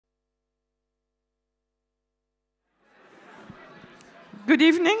Good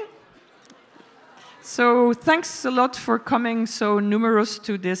evening. So thanks a lot for coming so numerous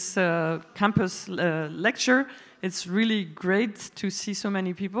to this campus lecture. It's really great to see so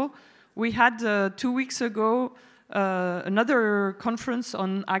many people. We had 2 weeks ago another conference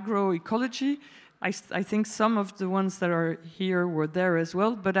on agroecology. I think some of the ones that are here were there as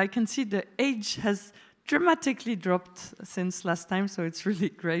well, but I can see the age has dramatically dropped since last time, so it's really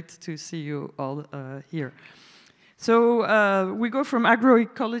great to see you all here. So we go from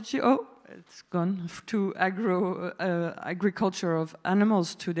agroecology, oh, it's gone, to agriculture of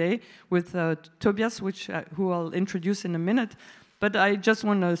animals today with Tobias, who I'll introduce in a minute. But I just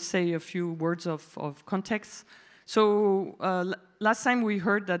want to say a few words of context. So last time we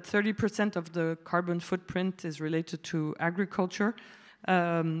heard that 30% of the carbon footprint is related to agriculture.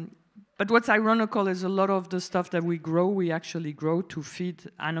 But what's ironical is a lot of the stuff that we actually grow to feed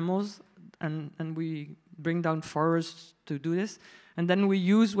animals, and we bring down forests to do this. And then we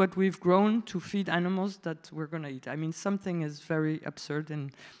use what we've grown to feed animals that we're going to eat. I mean, something is very absurd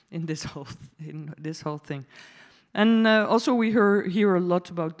in this whole thing. And also we hear a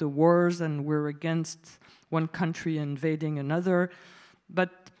lot about the wars, and we're against one country invading another. But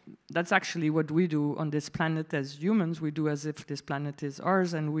that's actually what we do on this planet as humans. We do as if this planet is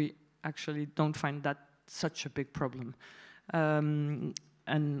ours, and we actually don't find that such a big problem.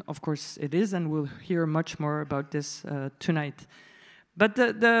 And of course it is, and we'll hear much more about this tonight. But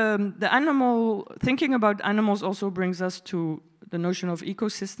the animal, thinking about animals also brings us to the notion of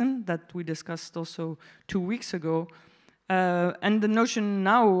ecosystem that we discussed also 2 weeks ago, and the notion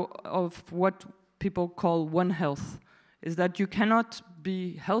now of what people call One Health, is that you cannot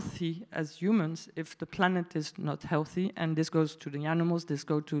be healthy as humans if the planet is not healthy, and this goes to the animals, this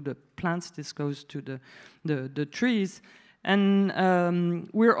goes to the plants, this goes to the trees. And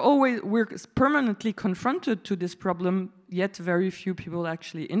we're permanently confronted to this problem, yet very few people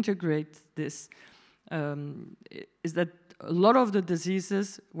actually integrate this. Is that a lot of the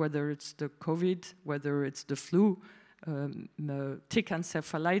diseases, whether it's the COVID, whether it's the flu, tick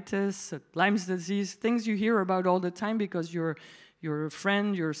encephalitis, Lyme's disease, things you hear about all the time because your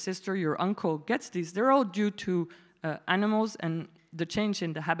friend, your sister, your uncle gets these, they're all due to animals and the change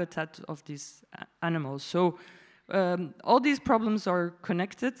in the habitat of these animals. So all these problems are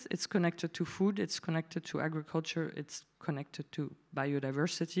connected. It's connected to food, it's connected to agriculture, it's connected to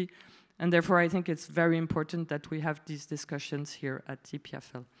biodiversity. And therefore, I think it's very important that we have these discussions here at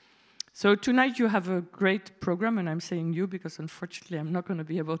EPFL. So tonight you have a great program, and I'm saying you because unfortunately I'm not going to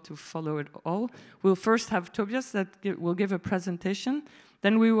be able to follow it all. We'll first have Tobias that will give a presentation.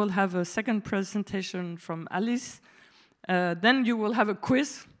 Then we will have a second presentation from Alice. Then you will have a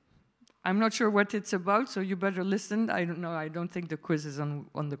quiz. I'm not sure what it's about, so you better listen. I don't know, I don't think the quiz is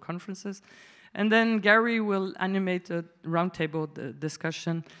on the conferences. And then Gary will animate a roundtable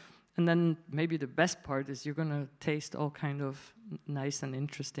discussion. And then maybe the best part is you're going to taste all kind of nice and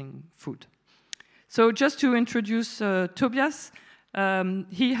interesting food. So just to introduce Tobias,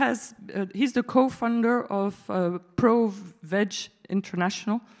 he's the co-founder of Pro-Veg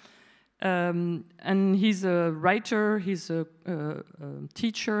International. And he's a writer, he's a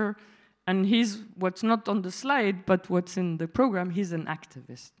teacher, and he's what's not on the slide, but what's in the program, he's an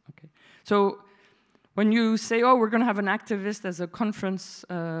activist. Okay. So when you say, oh, we're going to have an activist as a conference,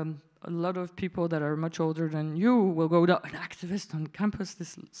 a lot of people that are much older than you will go, an activist on campus,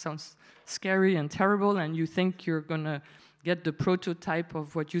 this sounds scary and terrible, and you think you're going to get the prototype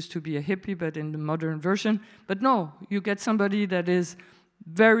of what used to be a hippie, but in the modern version. But no, you get somebody that is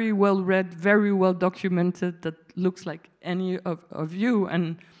very well read, very well documented, that looks like any of you,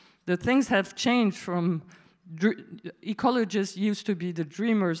 and the things have changed from ecologists used to be the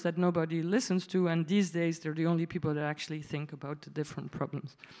dreamers that nobody listens to, and these days they're the only people that actually think about the different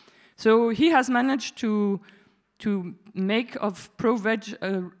problems. So he has managed to make of Pro-Veg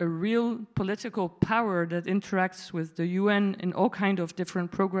a real political power that interacts with the UN in all kinds of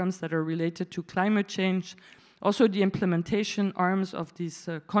different programs that are related to climate change, also the implementation arms of these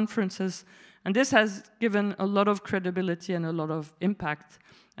conferences. And this has given a lot of credibility and a lot of impact,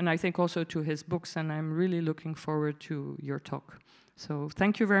 and I think also to his books, and I'm really looking forward to your talk. So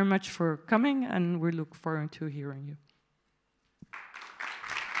thank you very much for coming, and we look forward to hearing you.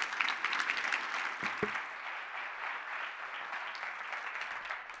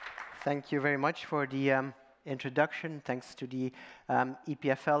 Thank you very much for the introduction. Thanks to the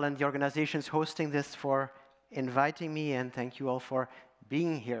EPFL and the organizations hosting this for inviting me, and thank you all for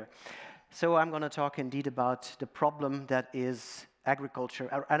being here. So I'm going to talk indeed about the problem that is agriculture,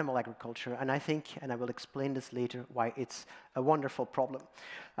 or animal agriculture, and I think, and I will explain this later, why it's a wonderful problem.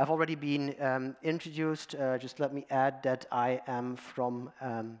 I've already been introduced. Just let me add that I am from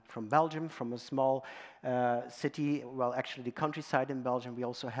Belgium, from a small city, well, actually the countryside in Belgium. We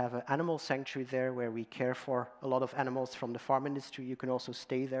also have an animal sanctuary there where we care for a lot of animals from the farm industry. You can also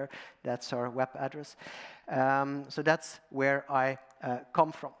stay there. That's our web address. So that's where I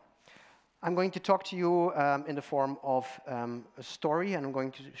come from. I'm going to talk to you in the form of a story, and I'm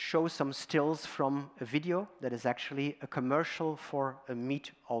going to show some stills from a video that is actually a commercial for a meat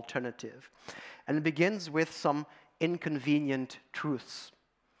alternative. And it begins with some inconvenient truths.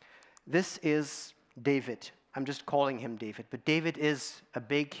 This is David. I'm just calling him David, but David is a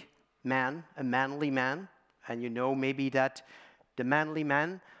big man, a manly man, and you know maybe that the manly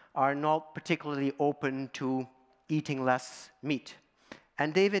men are not particularly open to eating less meat.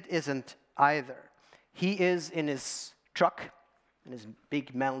 And David isn't either. He is in his truck, in his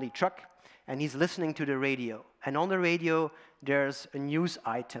big manly truck, and he's listening to the radio. And on the radio, there's a news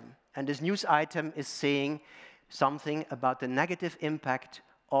item. And this news item is saying something about the negative impact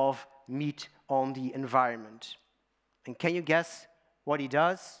of meat on the environment. And can you guess what he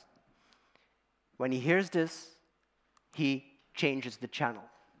does? When he hears this, he changes the channel.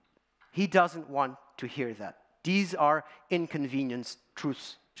 He doesn't want to hear that. These are inconvenient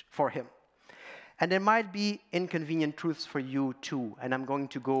truths for him. And there might be inconvenient truths for you too, and I'm going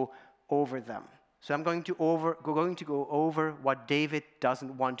to go over them. So I'm going to go over what David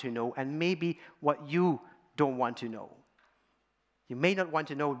doesn't want to know, and maybe what you don't want to know. You may not want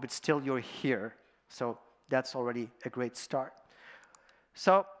to know it, but still you're here. So that's already a great start.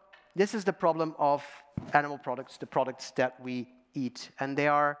 So this is the problem of animal products, the products that we eat, and they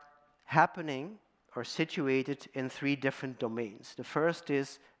are happening or situated in 3 different domains. The first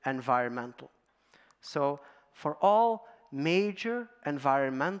is environmental. So for all major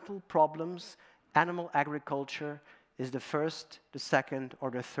environmental problems, animal agriculture is the first, the second, or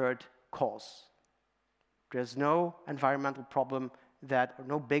the third cause. There's no environmental problem or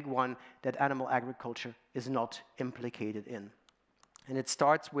no big one that animal agriculture is not implicated in. And it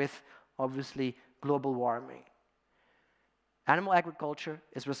starts with, obviously, global warming. Animal agriculture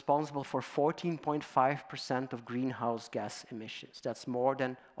is responsible for 14.5% of greenhouse gas emissions. That's more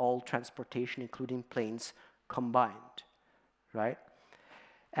than all transportation, including planes, combined, right?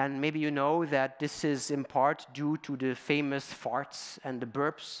 And maybe you know that this is in part due to the famous farts and the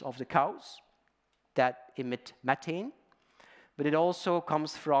burps of the cows that emit methane, but it also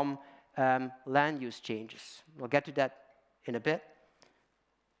comes from land use changes. We'll get to that in a bit.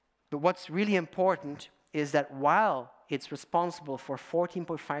 But what's really important is that while it's responsible for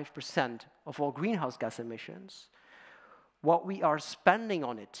 14.5% of all greenhouse gas emissions, what we are spending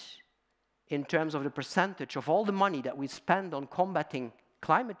on it in terms of the percentage of all the money that we spend on combating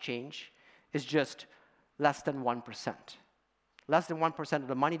climate change is just less than 1%. Less than 1% of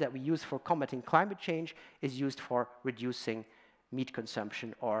the money that we use for combating climate change is used for reducing meat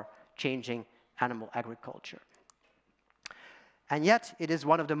consumption or changing animal agriculture. And yet, it is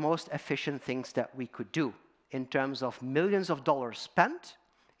one of the most efficient things that we could do. In terms of millions of dollars spent,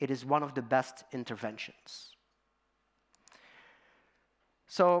 it is one of the best interventions.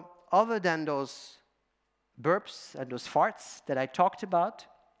 So, other than those burps and those farts that I talked about,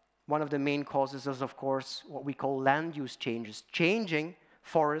 one of the main causes is, of course, what we call land use changes, changing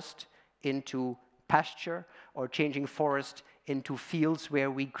forest into pasture or changing forest into fields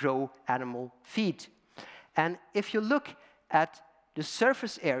where we grow animal feed. And if you look at the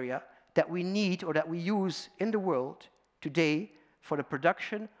surface area that we need or that we use in the world today for the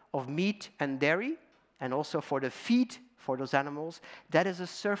production of meat and dairy, and also for the feed for those animals, that is a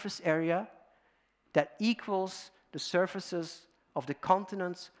surface area that equals the surfaces of the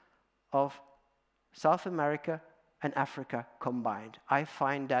continents of South America and Africa combined. I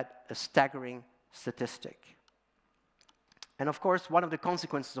find that a staggering statistic. And of course, one of the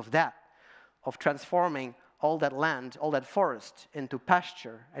consequences of that, of transforming all that land, all that forest into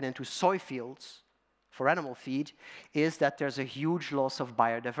pasture and into soy fields for animal feed, is that there's a huge loss of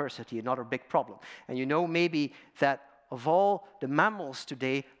biodiversity, another big problem. And you know maybe that of all the mammals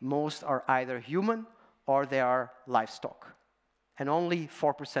today, most are either human or they are livestock. And only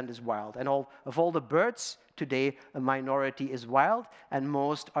 4% is wild. And of all the birds today, a minority is wild, and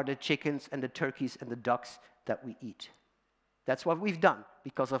most are the chickens and the turkeys and the ducks that we eat. That's what we've done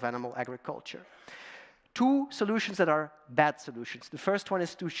because of animal agriculture. 2 solutions that are bad solutions. The first one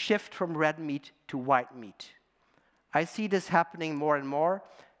is to shift from red meat to white meat. I see this happening more and more.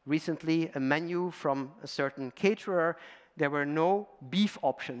 Recently, a menu from a certain caterer, there were no beef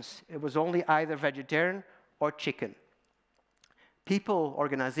options. It was only either vegetarian or chicken. people,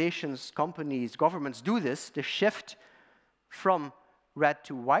 organizations, companies, governments do this, the shift from red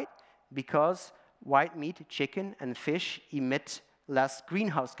to white, because white meat, chicken, and fish emit less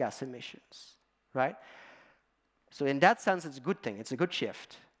greenhouse gas emissions, right? So in that sense, it's a good thing. It's a good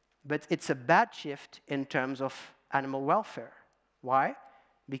shift. But it's a bad shift in terms of animal welfare. Why?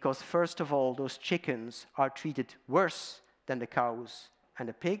 Because first of all, those chickens are treated worse than the cows and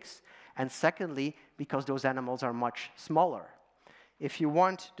the pigs. And secondly, because those animals are much smaller. If you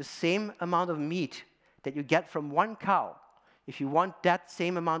want the same amount of meat that you get from one cow, if you want that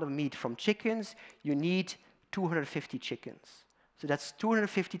same amount of meat from chickens, you need 250 chickens. So that's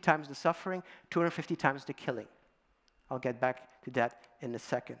 250 times the suffering, 250 times the killing. I'll get back to that in a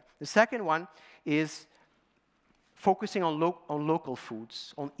second. The second one is focusing on local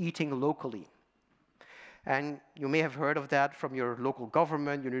foods, on eating locally. And you may have heard of that from your local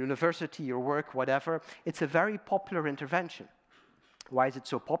government, your university, your work, whatever. It's a very popular intervention. Why is it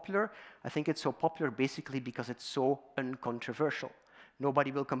so popular? I think it's so popular basically because it's so uncontroversial.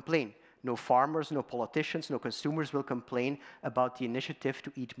 Nobody will complain. No farmers, no politicians, no consumers will complain about the initiative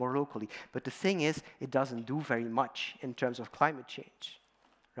to eat more locally. But the thing is, it doesn't do very much in terms of climate change,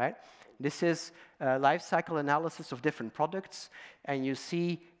 right? This is a life cycle analysis of different products, and you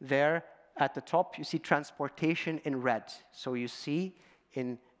see there at the top, you see transportation in red. So you see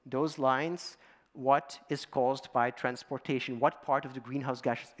in those lines what is caused by transportation, what part of the greenhouse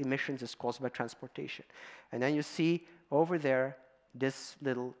gas emissions is caused by transportation. And then you see over there this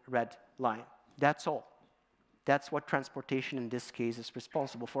little red line. That's all. That's what transportation in this case is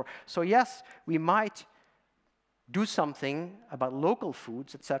responsible for. So yes, we might do something about local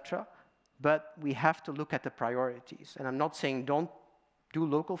foods, etc., but we have to look at the priorities. And I'm not saying don't do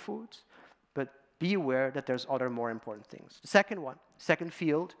local foods, but be aware that there's other more important things. The second one, second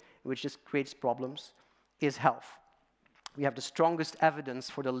field, which just creates problems, is health. We have the strongest evidence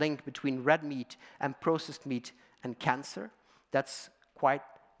for the link between red meat and processed meat and cancer. That's quite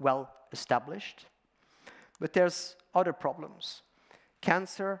well established. But there's other problems.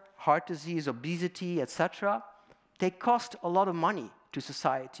 Cancer, heart disease, obesity, etc., they cost a lot of money to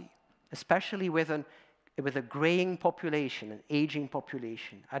society, especially with a graying population, an aging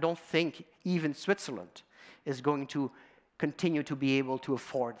population. I don't think even Switzerland is going to continue to be able to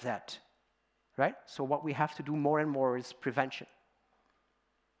afford that, right? So what we have to do more and more is prevention.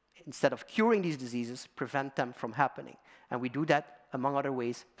 Instead of curing these diseases, prevent them from happening. And we do that, among other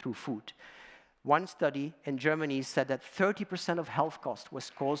ways, through food. One study in Germany said that 30% of health cost was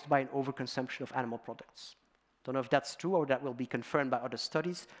caused by an overconsumption of animal products. Don't know if that's true or that will be confirmed by other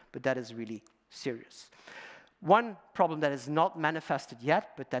studies, but that is really serious. One problem that is not manifested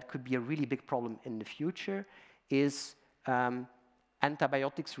yet, but that could be a really big problem in the future, is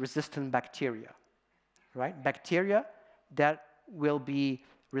antibiotics-resistant bacteria, right? Bacteria that will be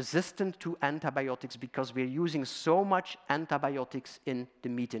resistant to antibiotics because we're using so much antibiotics in the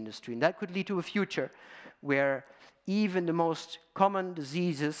meat industry. And that could lead to a future where even the most common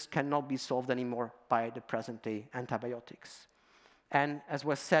diseases cannot be solved anymore by the present-day antibiotics. And as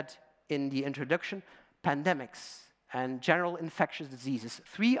was said in the introduction, pandemics and general infectious diseases.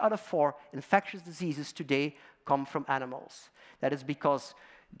 3 out of 4 infectious diseases today come from animals. That is because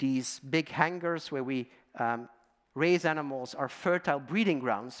these big hangars where we raise animals are fertile breeding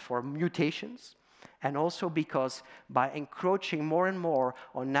grounds for mutations, and also because by encroaching more and more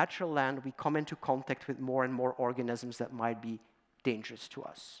on natural land, we come into contact with more and more organisms that might be dangerous to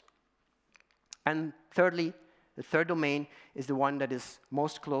us. And thirdly, the third domain is the one that is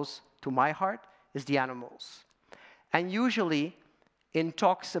most close to my heart, is the animals. And usually, in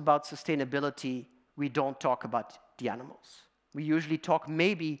talks about sustainability, we don't talk about the animals. We usually talk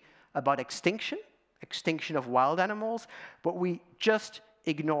maybe about extinction of wild animals, but we just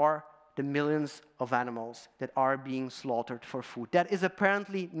ignore the millions of animals that are being slaughtered for food. That is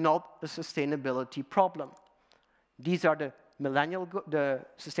apparently not a sustainability problem. These are the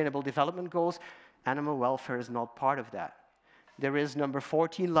Sustainable Development Goals. Animal welfare is not part of that. There is number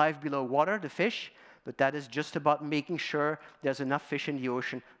 14, life below water, the fish, but that is just about making sure there's enough fish in the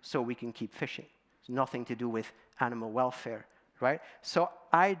ocean so we can keep fishing. It's nothing to do with animal welfare, right? So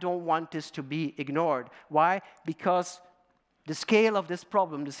I don't want this to be ignored. Why? Because the scale of this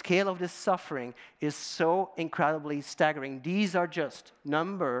problem, the scale of this suffering is so incredibly staggering. These are just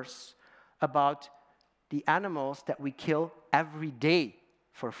numbers about the animals that we kill every day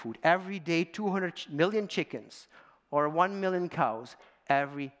for food. Every day, 200 million chickens or 1 million cows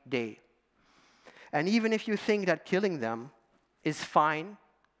every day. And even if you think that killing them is fine,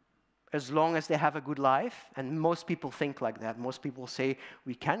 as long as they have a good life, and most people think like that. Most people say,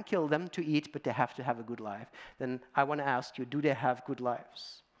 we can kill them to eat, but they have to have a good life. Then I want to ask you, do they have good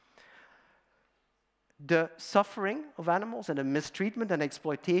lives? The suffering of animals and the mistreatment and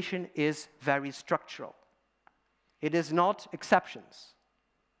exploitation is very structural. It is not exceptions.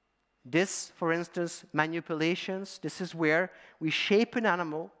 This, for instance, manipulations, this is where we shape an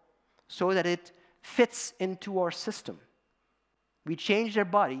animal so that it fits into our system. We change their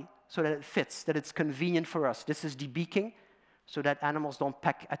body so that it fits, that it's convenient for us. This is debeaking, so that animals don't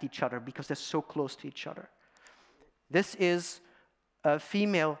peck at each other because they're so close to each other. This is a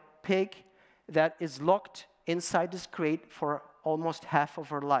female pig that is locked inside this crate for almost half of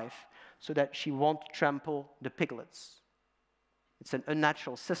her life so that she won't trample the piglets. It's an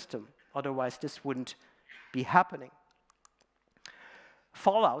unnatural system. Otherwise, this wouldn't be happening.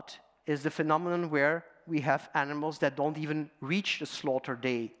 Fallout is the phenomenon where we have animals that don't even reach the slaughter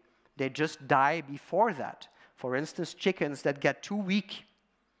day. They just die before that. For instance, chickens that get too weak.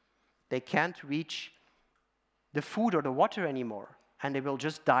 They can't reach the food or the water anymore, and they will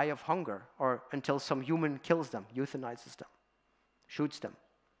just die of hunger or until some human kills them, euthanizes them, shoots them,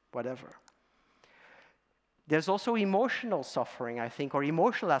 whatever. There's also emotional suffering, I think, or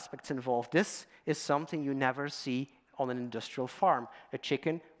emotional aspects involved. This is something you never see on an industrial farm, a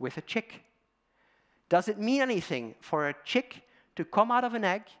chicken with a chick. Does it mean anything for a chick to come out of an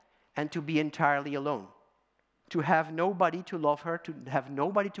egg and to be entirely alone? To have nobody to love her, to have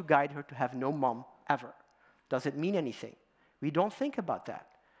nobody to guide her, to have no mom ever? Does it mean anything? We don't think about that.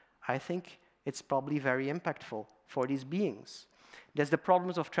 I think it's probably very impactful for these beings. There's the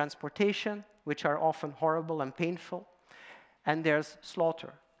problems of transportation, which are often horrible and painful. And there's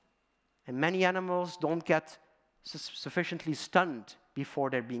slaughter. And many animals don't get sufficiently stunned before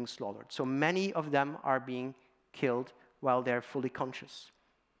they're being slaughtered. So many of them are being killed while they're fully conscious.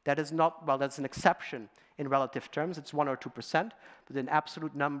 That is not, well, that's an exception in relative terms. It's 1 or 2%, but in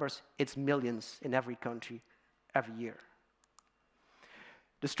absolute numbers, it's millions in every country every year.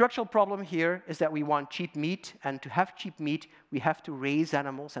 The structural problem here is that we want cheap meat, and to have cheap meat, we have to raise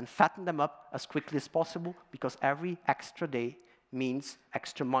animals and fatten them up as quickly as possible, because every extra day means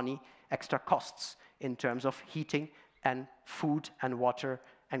extra money, extra costs in terms of heating and food and water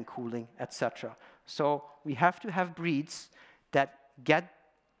and cooling, etc. So we have to have breeds that get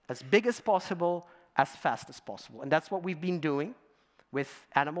as big as possible, as fast as possible. And that's what we've been doing with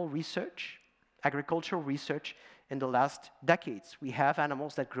animal research, agricultural research in the last decades. We have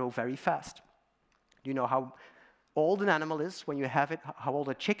animals that grow very fast. Do you know how old an animal is when you have it, how old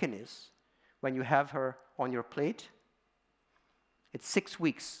a chicken is when you have her on your plate? It's 6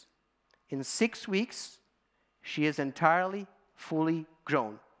 weeks. In 6 weeks, she is entirely, fully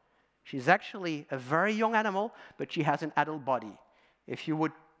grown. She's actually a very young animal, but she has an adult body. If you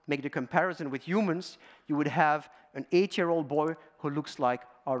would make the comparison with humans, you would have an 8-year-old boy who looks like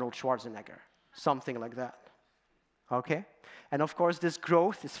Arnold Schwarzenegger, something like that. Okay? And of course, this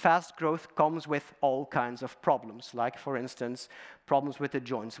growth, this fast growth, comes with all kinds of problems, like, for instance, problems with the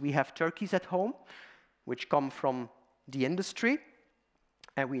joints. We have turkeys at home, which come from the industry,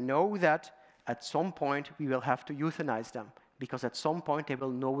 and we know that at some point we will have to euthanize them, because at some point they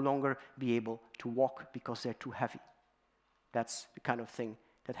will no longer be able to walk because they're too heavy. That's the kind of thing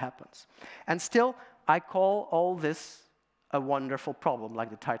that happens. And still, I call all this a wonderful problem, like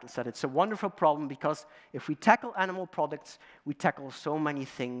the title said. It's a wonderful problem because if we tackle animal products, we tackle so many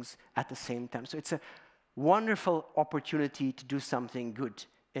things at the same time. So it's a wonderful opportunity to do something good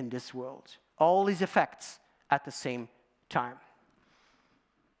in this world. All these effects at the same time.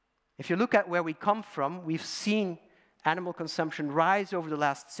 If you look at where we come from, we've seen animal consumption rise over the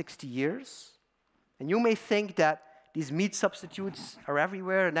last 60 years. And you may think that these meat substitutes are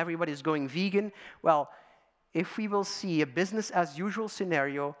everywhere and everybody's going vegan. Well, if we will see a business-as-usual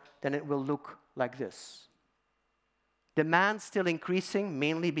scenario, then it will look like this. Demand still increasing,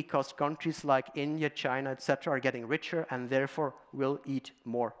 mainly because countries like India, China, etc. are getting richer and therefore will eat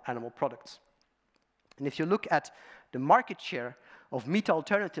more animal products. And if you look at the market share of meat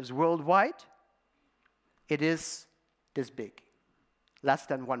alternatives worldwide, it is this big, less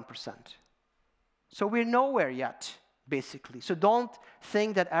than 1%. So we're nowhere yet, basically. So don't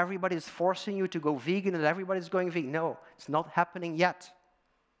think that everybody is forcing you to go vegan and everybody's going vegan. No, it's not happening yet.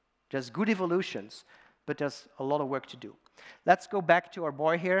 There's good evolutions, but there's a lot of work to do. Let's go back to our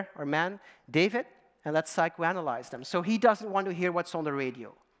boy here, our man, David, and let's psychoanalyze them. So he doesn't want to hear what's on the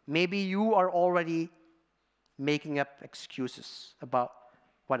radio. Maybe you are already making up excuses about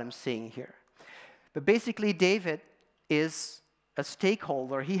what I'm saying here. But basically, David is a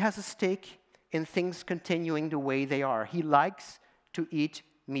stakeholder. He has a stake in things continuing the way they are. He likes to eat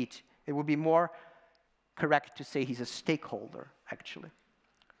meat. It would be more correct to say he's a stakeholder, actually,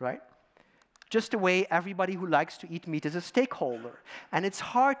 right? Just the way everybody who likes to eat meat is a stakeholder. And it's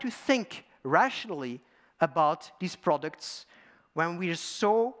hard to think rationally about these products when we're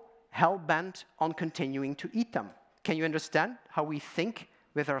so hell-bent on continuing to eat them. Can you understand how we think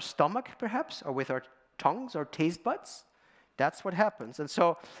with our stomach, perhaps, or with our tongues or taste buds? That's what happens. And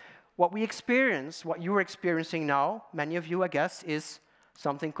so what we experience, what you're experiencing now, many of you, I guess, is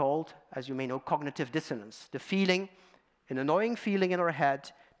something called, as you may know, cognitive dissonance. The feeling, an annoying feeling in our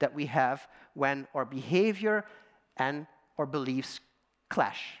head that we have when our behavior and our beliefs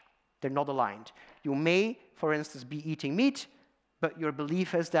clash. They're not aligned. You may, for instance, be eating meat, but your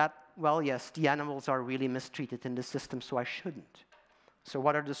belief is that, well, yes, the animals are really mistreated in the system, so I shouldn't. So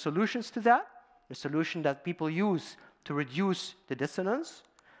what are the solutions to that? The solution that people use to reduce the dissonance,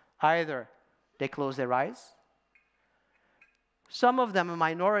 either they close their eyes. Some of them, a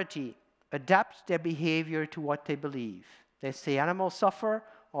minority, adapt their behavior to what they believe. They say animals suffer,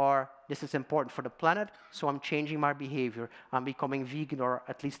 or this is important for the planet, so I'm changing my behavior. I'm becoming vegan, or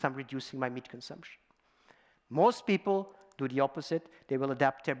at least I'm reducing my meat consumption. Most people do the opposite. They will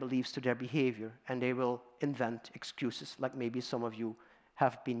adapt their beliefs to their behavior, and they will invent excuses, like maybe some of you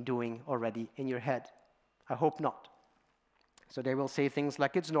have been doing already in your head. I hope not. So they will say things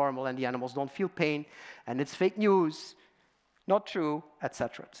like it's normal, and the animals don't feel pain, and it's fake news, not true,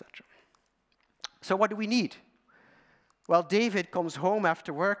 etc., etc. So what do we need? Well, David comes home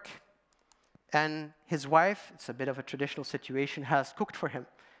after work, and his wife, it's a bit of a traditional situation, has cooked for him.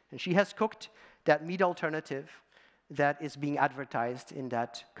 And she has cooked that meat alternative that is being advertised in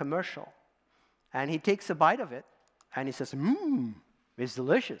that commercial. And he takes a bite of it, and he says, it's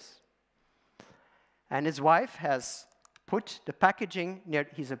delicious. And his wife has put the packaging near,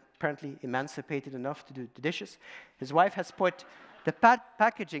 he's apparently emancipated enough to do the dishes. His wife has put the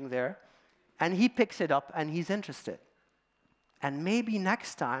packaging there, and he picks it up, and he's interested. And maybe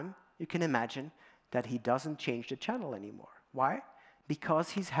next time, you can imagine that he doesn't change the channel anymore. Why?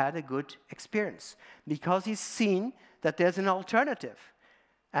 Because he's had a good experience. Because he's seen that there's an alternative.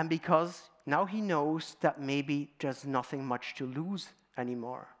 And because now he knows that maybe there's nothing much to lose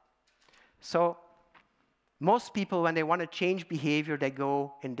anymore. So most people, when they want to change behavior, they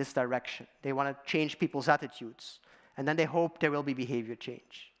go in this direction. They want to change people's attitudes. And then they hope there will be behavior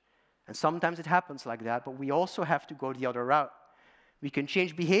change. And sometimes it happens like that, but we also have to go the other route. We can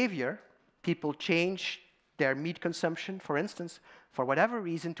change behavior. People change their meat consumption, for instance, for whatever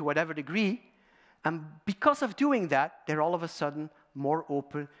reason, to whatever degree. And because of doing that, they're all of a sudden more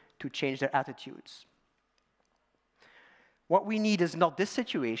open to change their attitudes. What we need is not this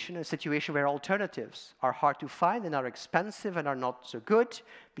situation, a situation where alternatives are hard to find and are expensive and are not so good,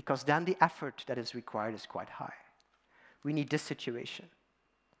 because then the effort that is required is quite high. We need this situation.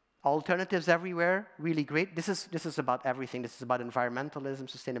 Alternatives everywhere, really great. This is about everything. This is about environmentalism,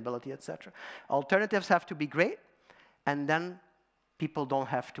 sustainability, etc. Alternatives have to be great, and then people don't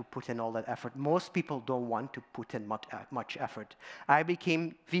have to put in all that effort. Most people don't want to put in much effort. I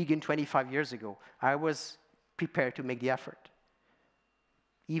became vegan 25 years ago. I was prepared to make the effort.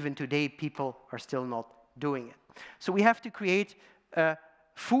 Even today, people are still not doing it. So we have to create a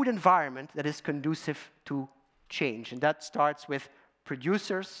food environment that is conducive to change, and that starts with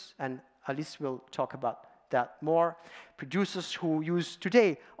producers, and Alice will talk about that more. Producers who use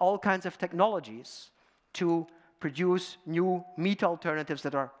today all kinds of technologies to produce new meat alternatives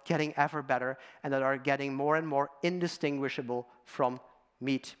that are getting ever better and that are getting more and more indistinguishable from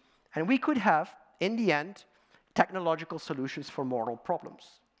meat. And we could have, in the end, technological solutions for moral problems,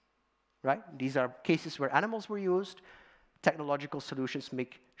 right? These are cases where animals were used. Technological solutions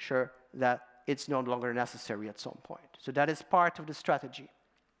make sure that it's no longer necessary at some point. So that is part of the strategy.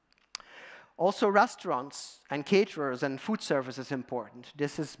 Also, restaurants and caterers and food service is important.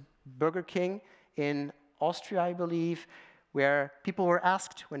 This is Burger King in Austria, I believe, where people were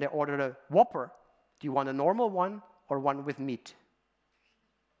asked when they ordered a Whopper, do you want a normal one or one with meat?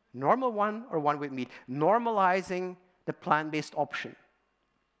 Normal one or one with meat? Normalizing the plant-based option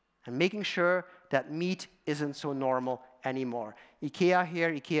and making sure that meat isn't so normal anymore.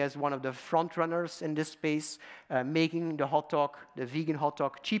 IKEA is one of the front runners in this space, making the hot dog, the vegan hot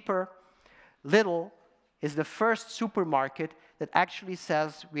dog, cheaper. Lidl is the first supermarket that actually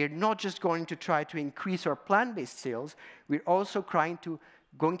says we're not just going to try to increase our plant-based sales, we're also going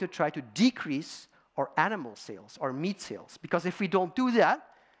to try to decrease our animal sales, our meat sales. Because if we don't do that,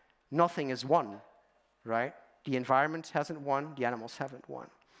 nothing is won, right? The environment hasn't won, the animals haven't won.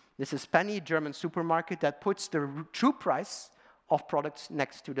 This is Penny, a German supermarket that puts the true price of products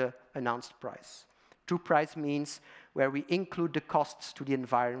next to the announced price. True price means where we include the costs to the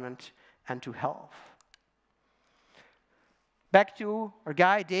environment and to health. Back to our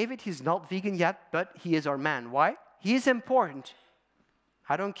guy, David. He's not vegan yet, but he is our man. Why? He is important.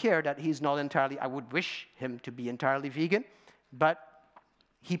 I don't care that he's not entirely, I would wish him to be entirely vegan, but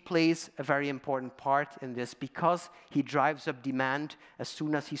he plays a very important part in this because he drives up demand as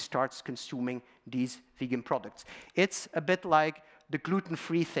soon as he starts consuming these vegan products. It's a bit like the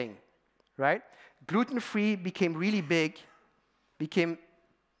gluten-free thing, right? Gluten-free became really big, became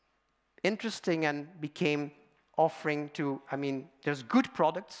interesting, and became offering to, I mean, there's good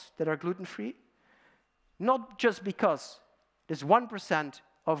products that are gluten-free, not just because there's 1%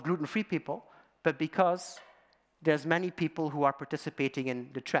 of gluten-free people, but because there's many people who are participating in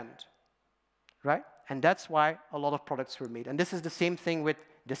the trend, right? And that's why a lot of products were made. And this is the same thing with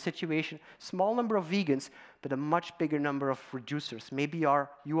the situation. Small number of vegans, but a much bigger number of reducers. Maybe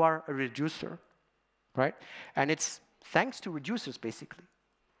you are a reducer, right? And it's thanks to reducers, basically,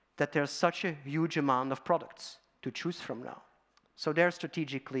 that there's such a huge amount of products to choose from now. So they're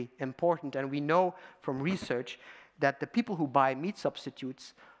strategically important. And we know from research that the people who buy meat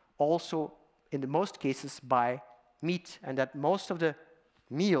substitutes also, in the most cases, buy meat, and that most of the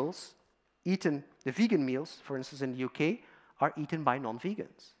meals eaten, the vegan meals, for instance, in the UK, are eaten by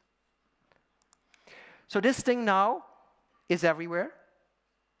non-vegans. So this thing now is everywhere.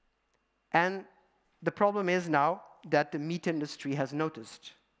 And the problem is now that the meat industry has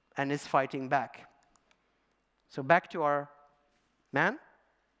noticed and is fighting back. So back to our man.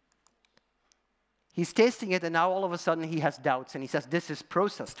 He's tasting it, and now all of a sudden he has doubts, and he says, this is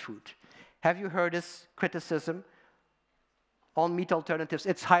processed food. Have you heard this criticism on meat alternatives?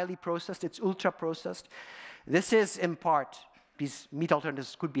 It's highly processed, it's ultra-processed. This is in part, these meat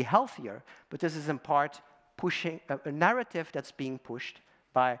alternatives could be healthier, but this is in part pushing a narrative that's being pushed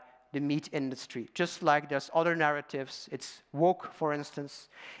by the meat industry. Just like there's other narratives, it's woke, for instance.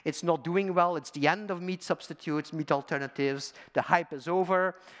 It's not doing well, it's the end of meat substitutes, meat alternatives, the hype is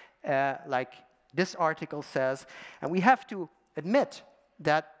over, like this article says. And we have to admit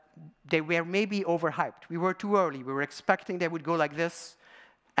that they were maybe overhyped. We were too early. We were expecting they would go like this,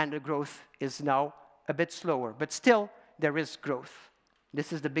 and the growth is now a bit slower. But still, there is growth.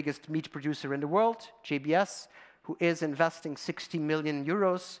 This is the biggest meat producer in the world, JBS, who is investing 60 million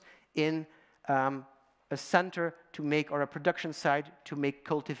euros in a center to make, or a production site to make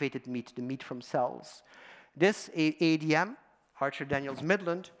cultivated meat, the meat from cells. This ADM, Archer Daniels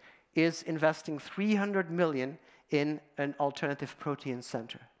Midland, is investing 300 million in an alternative protein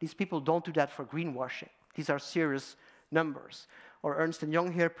center. These people don't do that for greenwashing. These are serious numbers. Or Ernst &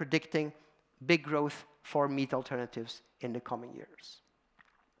 Young here predicting big growth for meat alternatives in the coming years.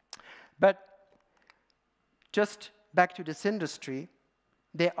 But just back to this industry,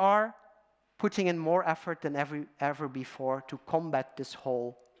 they are putting in more effort than ever before to combat this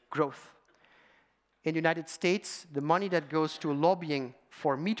whole growth. In the United States, the money that goes to lobbying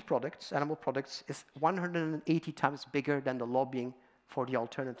for meat products, animal products, is 180 times bigger than the lobbying for the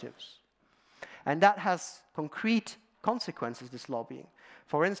alternatives. And that has concrete consequences, this lobbying.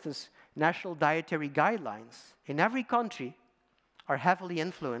 For instance, national dietary guidelines in every country are heavily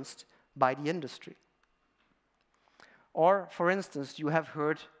influenced by the industry. Or, for instance, you have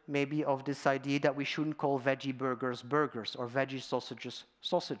heard maybe of this idea that we shouldn't call veggie burgers burgers or veggie sausages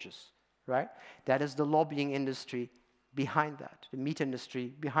sausages, right? That is the lobbying industry behind that, the meat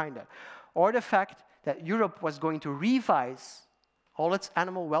industry behind that. Or the fact that Europe was going to revise all its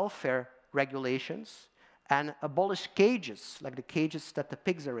animal welfare regulations and abolish cages, like the cages that the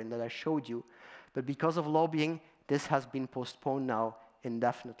pigs are in that I showed you. But because of lobbying, this has been postponed now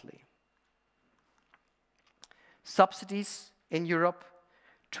indefinitely. Subsidies in Europe,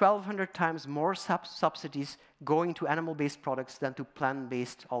 1,200 times more subsidies going to animal-based products than to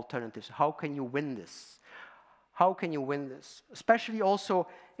plant-based alternatives. How can you win this? How can you win this? Especially also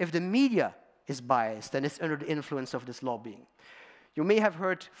if the media is biased and is under the influence of this lobbying. You may have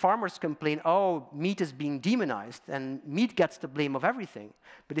heard farmers complain, oh, meat is being demonized and meat gets the blame of everything.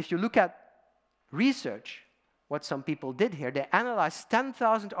 But if you look at research, what some people did here, they analyzed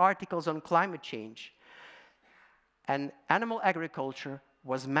 10,000 articles on climate change. And animal agriculture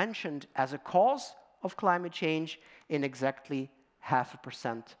was mentioned as a cause of climate change in exactly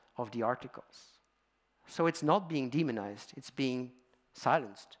 0.5% of the articles. So it's not being demonized, it's being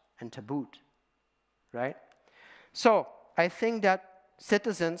silenced and tabooed, right? So I think that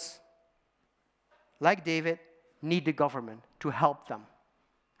citizens like David need the government to help them.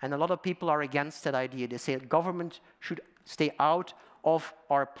 And a lot of people are against that idea. They say government should stay out of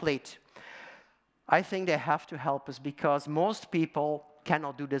our plate. I think they have to help us because most people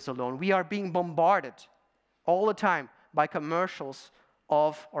cannot do this alone. We are being bombarded all the time by commercials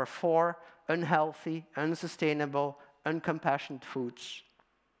of or for unhealthy, unsustainable, uncompassionate foods.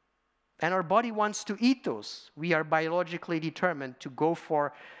 And our body wants to eat those. We are biologically determined to go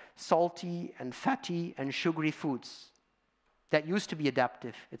for salty and fatty and sugary foods. That used to be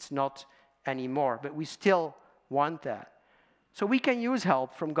adaptive. It's not anymore, but we still want that. So we can use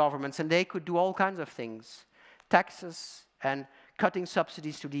help from governments, and they could do all kinds of things. Taxes and cutting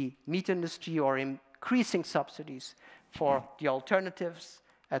subsidies to the meat industry, or increasing subsidies for the alternatives,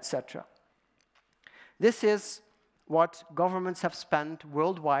 etc. This is what governments have spent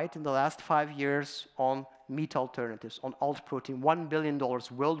worldwide in the last 5 years on meat alternatives, on alt protein, $1 billion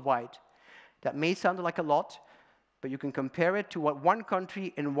worldwide. That may sound like a lot, but you can compare it to what one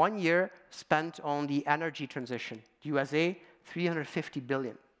country in 1 year spent on the energy transition. The USA, $350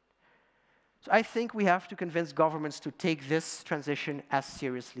 billion. So I think we have to convince governments to take this transition as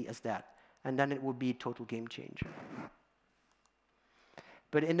seriously as that, and then it will be a total game changer.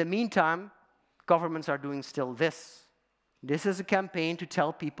 But in the meantime, governments are doing still this. This is a campaign to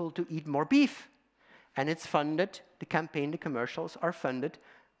tell people to eat more beef. And it's funded, the campaign, the commercials are funded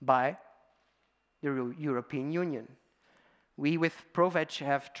by the European Union. We with ProVeg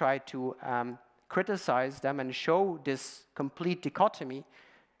have tried to criticize them and show this complete dichotomy.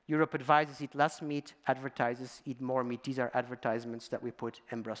 Europe advises eat less meat, advertises eat more meat. These are advertisements that we put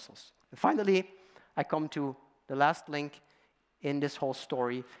in Brussels. And finally, I come to the last link in this whole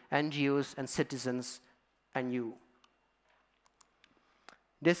story, NGOs and citizens and you.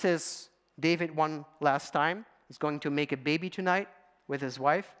 This is David one last time. He's going to make a baby tonight with his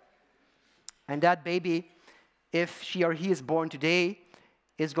wife. And that baby, if she or he is born today,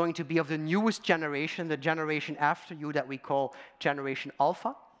 is going to be of the newest generation, the generation after you that we call Generation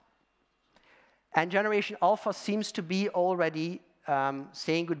Alpha. And Generation Alpha seems to be already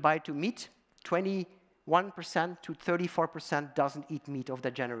saying goodbye to meat. 21% to 34% doesn't eat meat of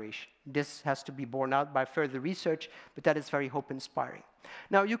that generation. This has to be borne out by further research, but that is very hope-inspiring.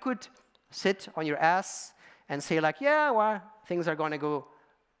 Now, you could sit on your ass and say like, yeah, well, things are going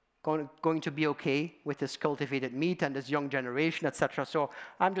to be okay with this cultivated meat and this young generation, etc. So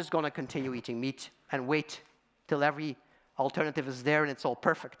I'm just going to continue eating meat and wait till every alternative is there and it's all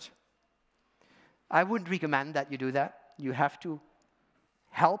perfect. I wouldn't recommend that you do that. You have to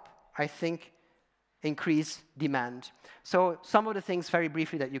help, I think, increase demand. So some of the things very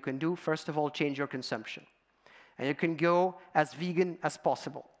briefly that you can do, first of all, change your consumption. And you can go as vegan as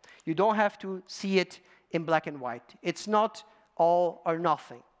possible. You don't have to see it in black and white. It's not all or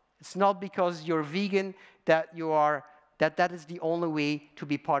nothing. It's not because you're vegan that that is the only way to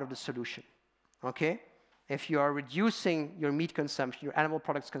be part of the solution. Okay? If you are reducing your meat consumption, your animal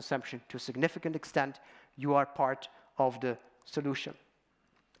products consumption to a significant extent, you are part of the solution.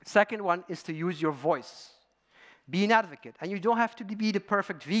 Second one is to use your voice. Be an advocate. And you don't have to be the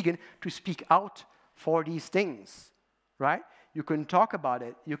perfect vegan to speak out for these things, right? You can talk about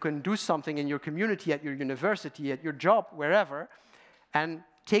it. You can do something in your community, at your university, at your job, wherever, and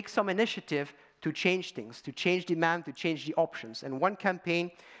take some initiative to change things, to change demand, to change the options. And one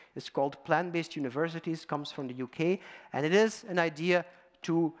campaign is called Plant-Based Universities, comes from the UK, and it is an idea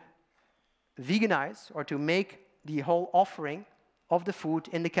to veganize or to make the whole offering of the food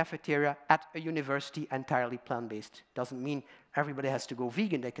in the cafeteria at a university entirely plant-based. Doesn't mean everybody has to go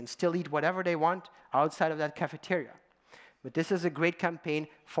vegan. They can still eat whatever they want outside of that cafeteria. But this is a great campaign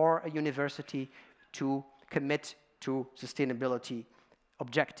for a university to commit to sustainability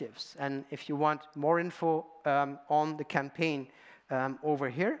objectives. And if you want more info on the campaign over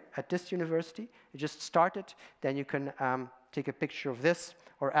here at this university, you just start it, then you can take a picture of this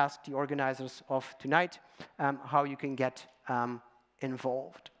or ask the organizers of tonight how you can get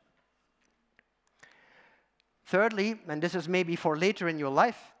involved. Thirdly, and this is maybe for later in your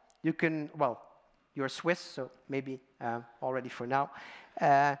life, you can, well, you're Swiss, so maybe already for now.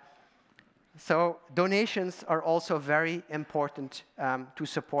 So donations are also very important to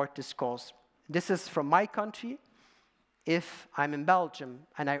support this cause. This is from my country. If I'm in Belgium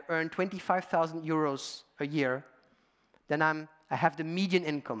and I earn 25,000 euros a year, then I have the median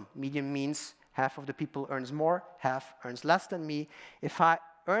income. Median means half of the people earns more, half earns less than me. If I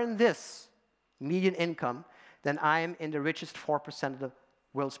earn this median income, then I am in the richest 4% of the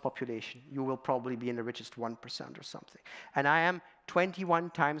world's population. You will probably be in the richest 1% or something. And I am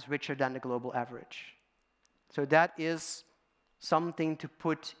 21 times richer than the global average. So that is something to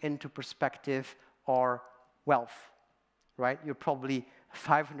put into perspective our wealth, right? You're probably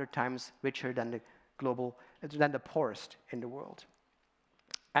 500 times richer than the poorest in the world.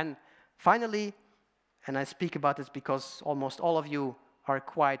 And finally, and I speak about this because almost all of you are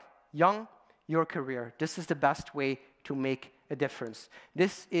quite young, your career. This is the best way to make a difference.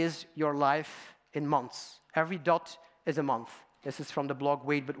 This is your life in months. Every dot is a month. This is from the blog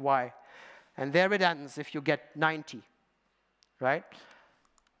Wait But Why. And there it ends if you get 90, right?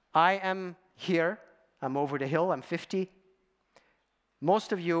 I am here. I'm over the hill. I'm 50.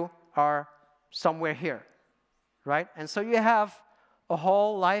 Most of you are somewhere here, right? And so you have a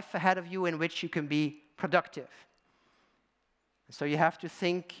whole life ahead of you in which you can be productive. So you have to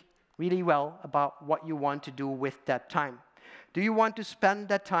think really well about what you want to do with that time. Do you want to spend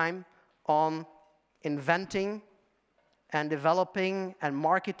that time on inventing and developing and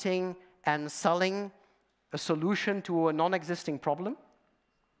marketing and selling a solution to a non-existing problem,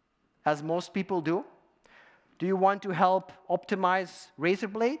 as most people do? Do you want to help optimize razor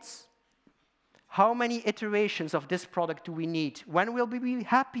blades? How many iterations of this product do we need? When will we be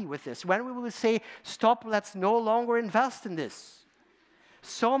happy with this? When will we say, stop, let's no longer invest in this?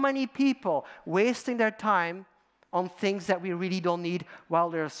 So many people wasting their time on things that we really don't need while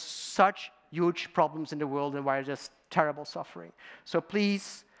there's such huge problems in the world and while there's terrible suffering. So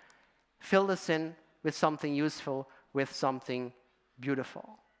please fill this in with something useful, with something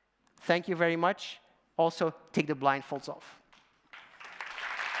beautiful. Thank you very much. Also, take the blindfolds off.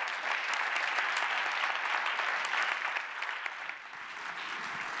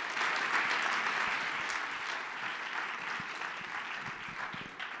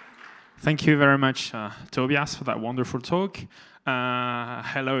 Thank you very much, Tobias, for that wonderful talk.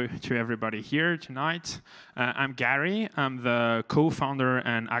 Hello to everybody here tonight. I'm Gary. I'm the co-founder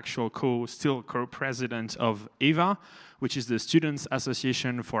and actual still co-president of EVA, which is the Students'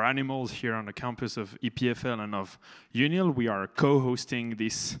 Association for Animals here on the campus of EPFL and of UNIL. We are co-hosting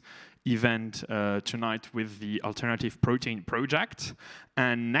this event tonight with the Alternative Protein Project.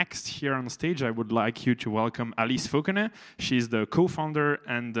 And next here on stage, I would like you to welcome Alice Fauconnet. She's the co-founder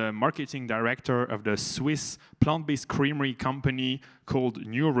and the marketing director of the Swiss plant-based creamery company called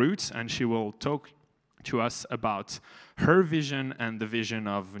New Roots, and she will talk to us about her vision and the vision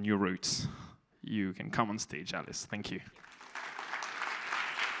of New Roots. You can come on stage, Alice. Thank you.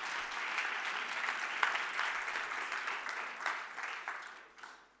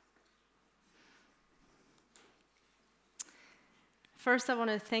 First, I want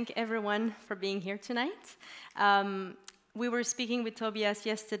to thank everyone for being here tonight. We were speaking with Tobias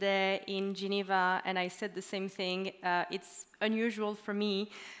yesterday in Geneva, and I said the same thing. It's unusual for me,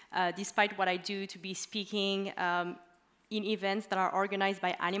 despite what I do, to be speaking in events that are organized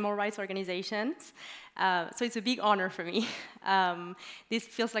by animal rights organizations. So it's a big honor for me. This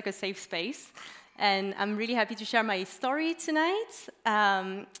feels like a safe space, and I'm really happy to share my story tonight.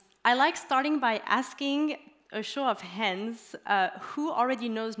 I like starting by asking a show of hands, who already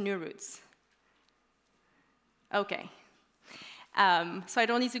knows New Roots? Okay. So I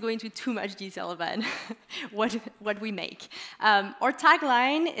don't need to go into too much detail about what we make. Our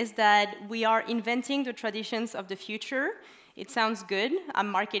tagline is that we are inventing the traditions of the future. It sounds good. I'm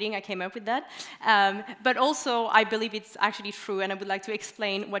marketing, I came up with that. But also, I believe it's actually true, and I would like to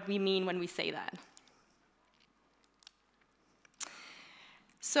explain what we mean when we say that.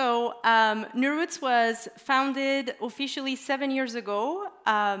 So New Roots was founded officially 7 years ago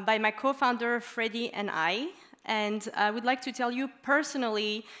by my co-founder, Freddie, and I. And I would like to tell you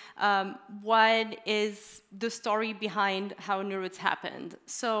personally what is the story behind how New Roots happened.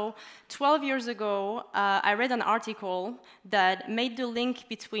 So 12 years ago, I read an article that made the link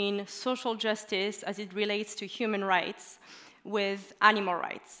between social justice as it relates to human rights with animal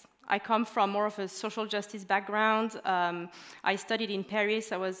rights. I come from more of a social justice background. I studied in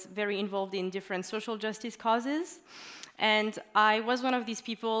Paris. I was very involved in different social justice causes. And I was one of these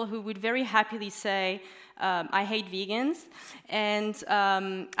people who would very happily say, I hate vegans, and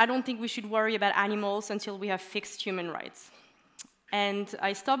I don't think we should worry about animals until we have fixed human rights. And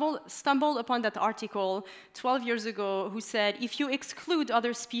I stumbled upon that article 12 years ago who said, if you exclude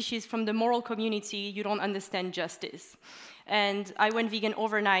other species from the moral community, you don't understand justice. And I went vegan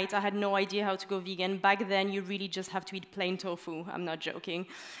overnight. I had no idea how to go vegan. Back then, you really just have to eat plain tofu. I'm not joking.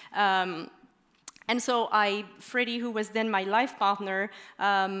 And so Freddie, who was then my life partner,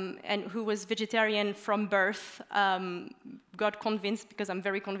 and who was vegetarian from birth, got convinced, because I'm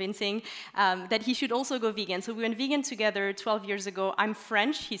very convincing, that he should also go vegan. So we went vegan together 12 years ago. I'm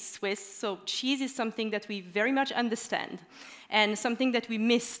French, he's Swiss, so cheese is something that we very much understand, and something that we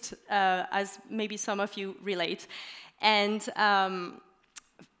missed, as maybe some of you relate. And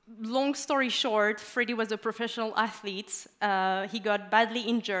long story short, Freddie was a professional athlete. He got badly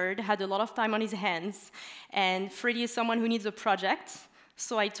injured, had a lot of time on his hands, and Freddie is someone who needs a project.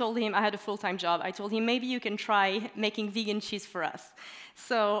 So I told him, I had a full-time job, I told him, maybe you can try making vegan cheese for us.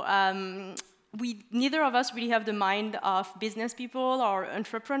 So neither of us really have the mind of business people or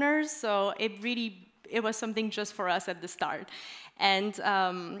entrepreneurs, so it was something just for us at the start. And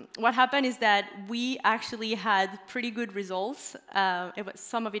what happened is that we actually had pretty good results.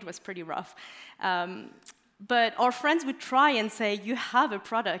 Some of it was pretty rough. But our friends would try and say, you have a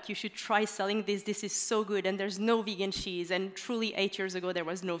product, you should try selling this, this is so good, and there's no vegan cheese. And truly, 8 years ago, there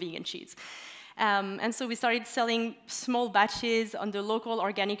was no vegan cheese. And so we started selling small batches on the local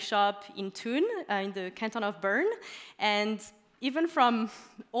organic shop in Thun, in the canton of Bern. And even from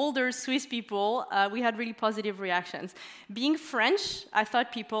older Swiss people, we had really positive reactions. Being French, I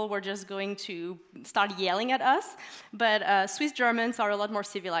thought people were just going to start yelling at us, but Swiss Germans are a lot more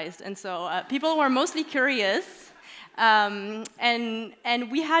civilized, and so people were mostly curious.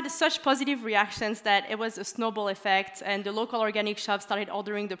 And we had such positive reactions that it was a snowball effect, and the local organic shop started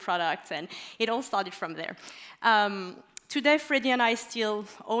ordering the products, and it all started from there. Today, Freddie and I still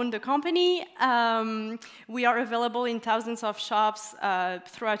own the company. We are available in thousands of shops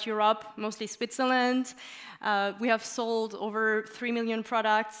throughout Europe, mostly Switzerland. We have sold over 3 million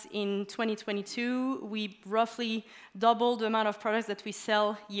products in 2022. We roughly doubled the amount of products that we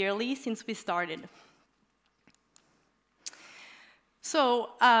sell yearly since we started.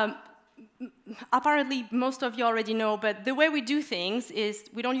 So, apparently, most of you already know, but the way we do things is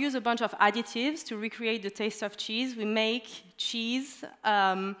we don't use a bunch of additives to recreate the taste of cheese. We make cheese.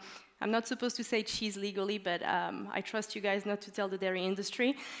 I'm not supposed to say cheese legally, but I trust you guys not to tell the dairy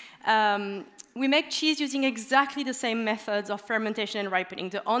industry. We make cheese using exactly the same methods of fermentation and ripening.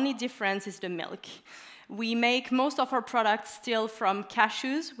 The only difference is the milk. We make most of our products still from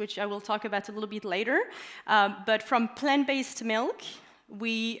cashews, which I will talk about a little bit later, but from plant-based milk,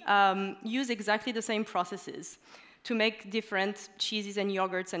 we use exactly the same processes to make different cheeses and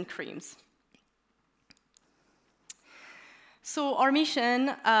yogurts and creams. So our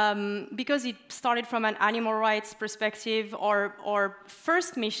mission, because it started from an animal rights perspective, our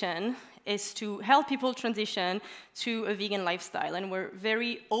first mission is to help people transition to a vegan lifestyle, and we're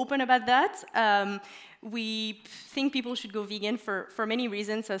very open about that. We think people should go vegan for many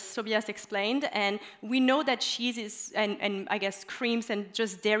reasons, as Tobias explained, and we know that cheese is, and I guess creams and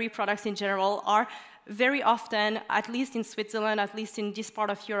just dairy products in general are very often, at least in Switzerland, at least in this part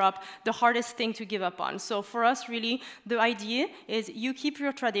of Europe, the hardest thing to give up on. So for us, really, the idea is you keep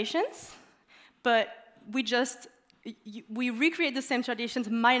your traditions, but we recreate the same traditions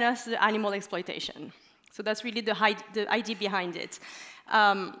minus the animal exploitation. So that's really the idea behind it.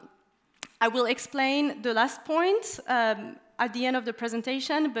 I will explain the last point at the end of the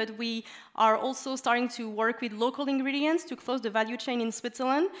presentation, but we are also starting to work with local ingredients to close the value chain in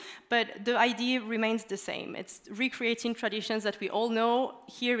Switzerland, but the idea remains the same. It's recreating traditions that we all know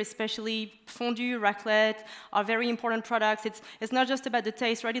here, especially fondue, raclette, are very important products. It's not just about the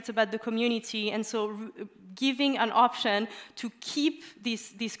taste, right? It's about the community, and so giving an option to keep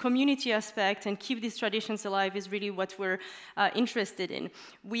this community aspect and keep these traditions alive is really what we're interested in.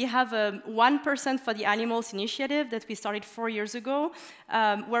 We have a 1% for the Animals initiative that we started 4 years ago,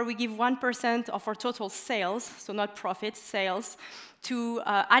 where we give 1% of our total sales, so not profit, sales, to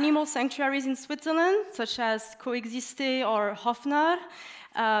animal sanctuaries in Switzerland, such as Coexiste or Hofnar.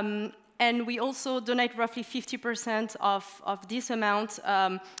 And we also donate roughly 50% of this amount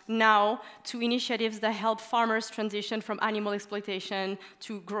now to initiatives that help farmers transition from animal exploitation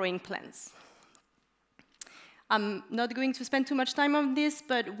to growing plants. I'm not going to spend too much time on this,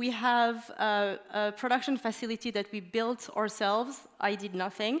 but we have a production facility that we built ourselves. I did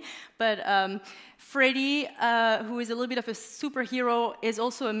nothing, but Freddie, who is a little bit of a superhero, is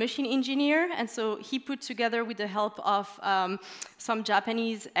also a machine engineer, and so he put together, with the help of some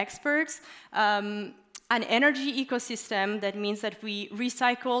Japanese experts, an energy ecosystem that means that we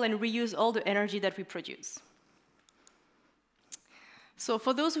recycle and reuse all the energy that we produce. So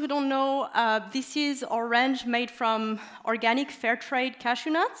for those who don't know, this is our range made from organic fair trade cashew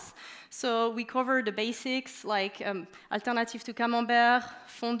nuts. So we cover the basics like alternative to camembert,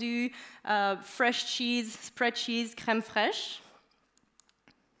 fondue, fresh cheese, spread cheese, crème fraîche.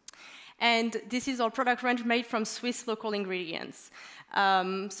 And this is our product range made from Swiss local ingredients.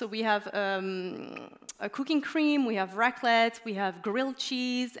 So we have a cooking cream, we have raclette, we have grilled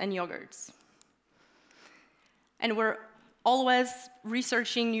cheese, and yogurts. And we're always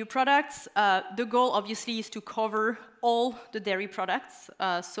researching new products. The goal, obviously, is to cover all the dairy products.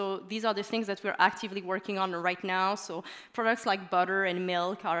 So these are the things that we're actively working on right now. So products like butter and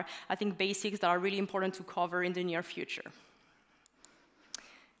milk are, I think, basics that are really important to cover in the near future.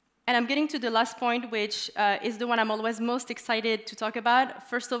 And I'm getting to the last point, which is the one I'm always most excited to talk about.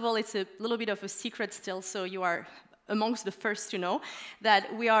 First of all, it's a little bit of a secret still, so you are amongst the first to know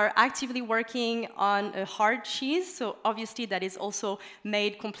that we are actively working on a hard cheese. So obviously that is also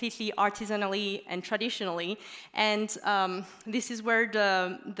made completely artisanally and traditionally. And this is where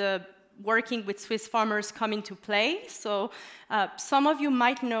the working with Swiss farmers come into play. So some of you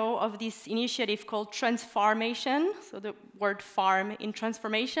might know of this initiative called transformation, so the word farm in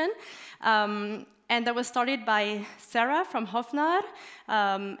transformation. And that was started by Sarah from Hofnar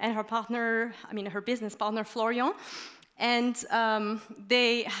and her partner, her business partner, Florian. And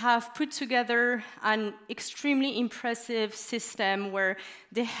they have put together an extremely impressive system where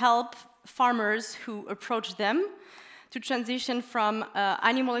they help farmers who approach them to transition from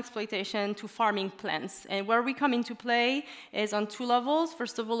animal exploitation to farming plants. And where we come into play is on two levels.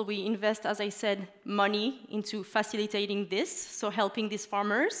 First of all, we invest, as I said, money into facilitating this, so helping these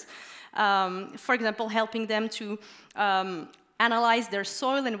farmers. For example, helping them to analyze their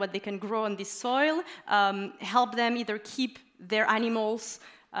soil and what they can grow on this soil, help them either keep their animals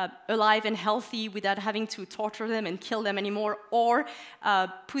alive and healthy without having to torture them and kill them anymore, or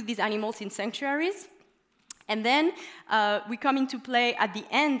put these animals in sanctuaries. And then we come into play at the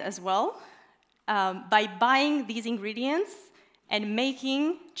end as well by buying these ingredients and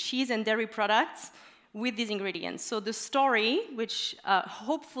making cheese and dairy products with these ingredients. So the story, which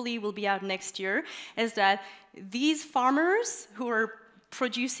hopefully will be out next year, is that these farmers who are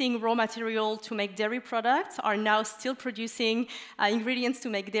producing raw material to make dairy products are now still producing ingredients to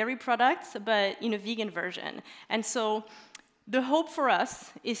make dairy products, but in a vegan version. And so the hope for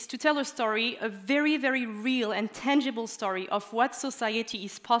us is to tell a story, a very, very real and tangible story of what society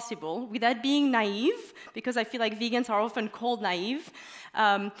is possible without being naive, because I feel like vegans are often called naive.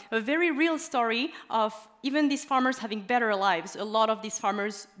 A very real story of even these farmers having better lives. A lot of these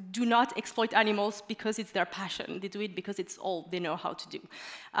farmers do not exploit animals because it's their passion. They do it because it's all they know how to do.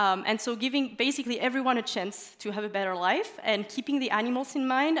 And so giving basically everyone a chance to have a better life and keeping the animals in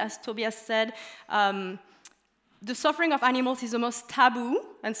mind, as Tobias said, the suffering of animals is the most taboo,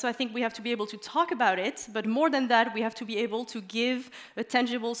 and so I think we have to be able to talk about it, but more than that, we have to be able to give a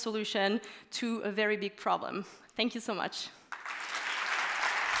tangible solution to a very big problem. Thank you so much.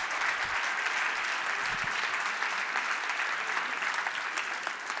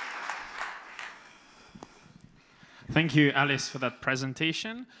 Thank you, Alice, for that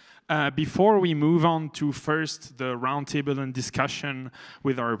presentation. Before we move on to first the roundtable and discussion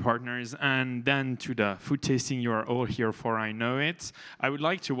with our partners and then to the food tasting you are all here for, I know it, I would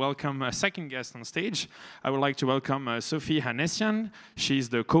like to welcome a second guest on stage. I would like to welcome Sophie Hanessian. She's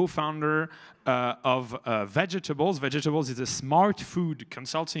the co-founder of Vege'tables. Vege'tables is a smart food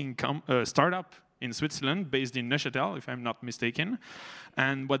consulting startup in Switzerland, based in Neuchâtel, if I'm not mistaken.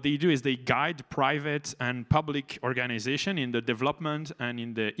 And what they do is they guide private and public organizations in the development and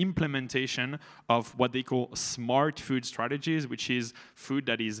in the implementation of what they call smart food strategies, which is food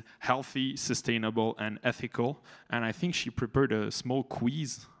that is healthy, sustainable, and ethical. And I think she prepared a small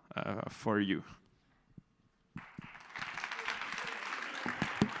quiz for you.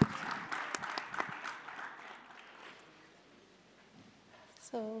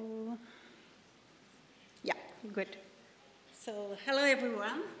 So, yeah, good. So, hello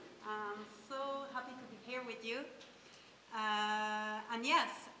everyone. I'm so happy to be here with you. And yes,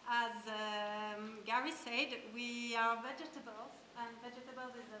 as Gary said, we are Vege'tables, and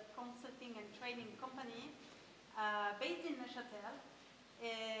Vege'tables is a consulting and training company based in Neuchâtel.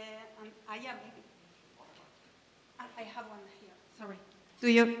 And I am maybe. I have one here. Sorry. Do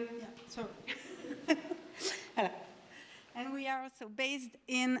you? Yeah. Sorry. Hello. And we are also based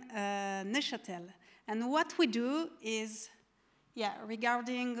in Neuchâtel. And what we do is,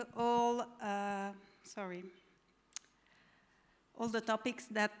 regarding all, all the topics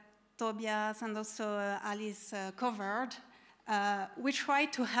that Tobias and also Alice covered, we try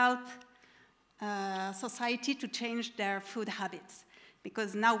to help society to change their food habits.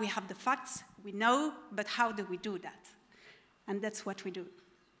 Because now we have the facts, we know, but how do we do that? And that's what we do.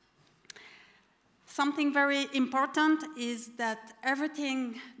 Something very important is that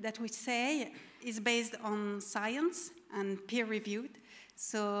everything that we say is based on science and peer-reviewed.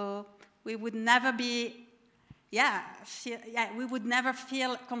 So we would never be, we would never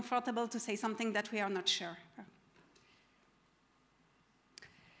feel comfortable to say something that we are not sure.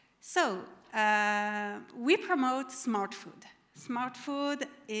 So we promote smart food. Smart food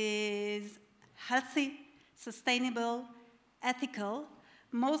is healthy, sustainable, ethical,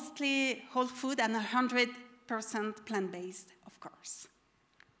 mostly whole food and 100% plant-based, of course.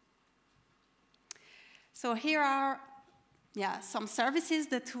 So here are some services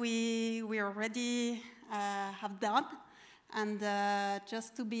that we already have done. And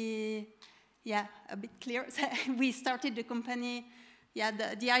just to be yeah, a bit clear. We started the company, yeah,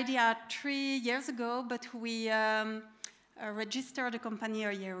 the idea 3 years ago, but we registered the company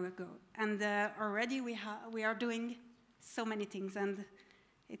a year ago. And already we are doing so many things, and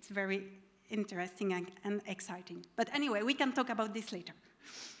it's very interesting and exciting. But anyway, we can talk about this later.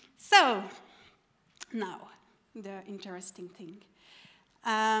 So, now, the interesting thing.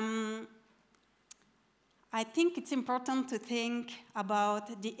 I think it's important to think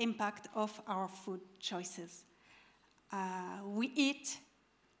about the impact of our food choices. We eat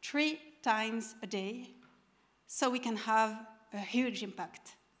 3 times a day, so we can have a huge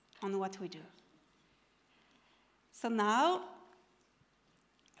impact on what we do. So now,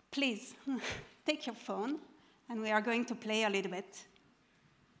 please, take your phone, and we are going to play a little bit.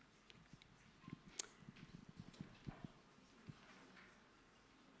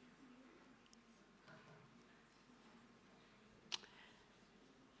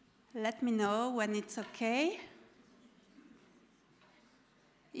 Let me know when it's okay.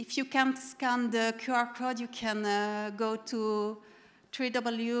 If you can't scan the QR code, you can go to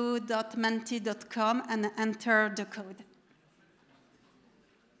www.menti.com and enter the code.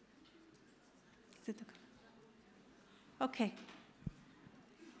 Is it okay? Okay.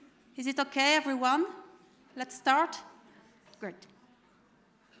 Is it okay, everyone? Let's start? Great.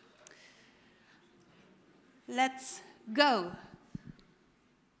 Let's go.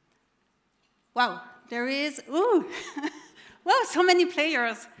 Wow, there is, ooh, wow, so many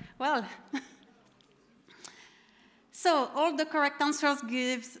players. Well, so all the correct answers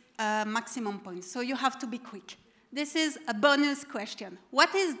gives maximum points, so you have to be quick. This is a bonus question.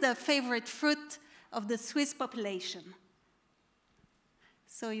 What is the favorite fruit of the Swiss population?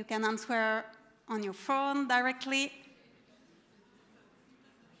 So you can answer on your phone directly.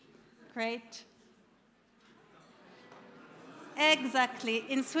 Great. Exactly.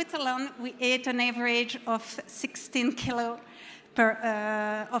 In Switzerland, we ate an average of 16 kilos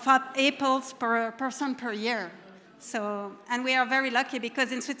of apples per person per year. So, and we are very lucky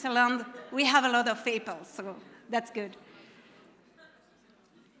because in Switzerland, we have a lot of apples, so that's good.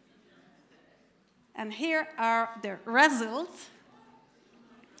 And here are the results.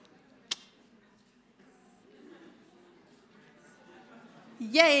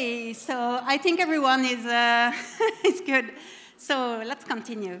 Yay! So I think everyone is, is good. So let's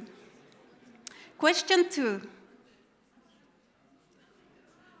continue. Question 2.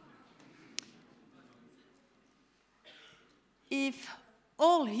 If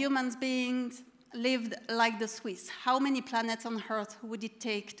all human beings lived like the Swiss, how many planets on Earth would it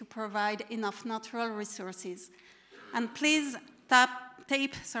take to provide enough natural resources? And please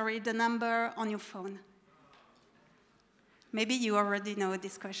tape the number on your phone. Maybe you already know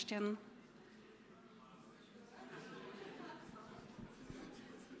this question.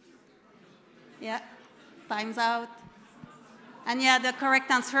 Yeah, time's out. And yeah, the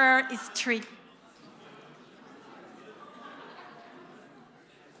correct answer is 3.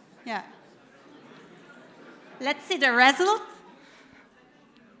 Yeah. Let's see the result.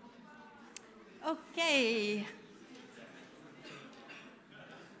 Okay.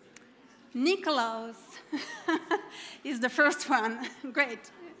 Nikolaus is the first one.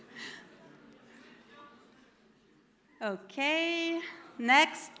 Great. Okay,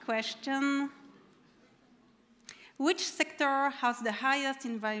 next question. Which sector has the highest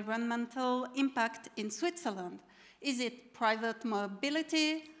environmental impact in Switzerland? Is it private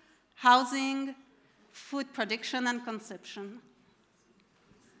mobility, housing, food production and consumption?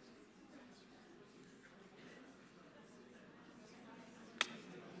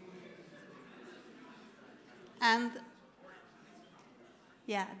 And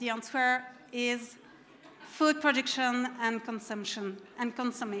yeah, the answer is food production and consumption and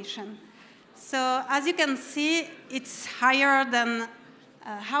consummation. So as you can see, it's higher than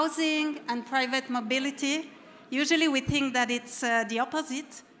housing and private mobility. Usually we think that it's the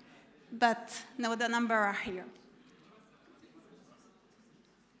opposite, but no, the numbers are here.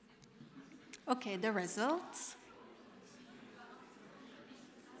 Okay, the results.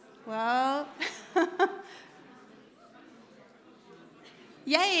 Well,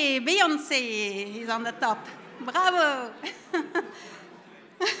 yay, Beyoncé is on the top. Bravo!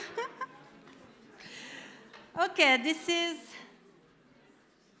 Okay, this is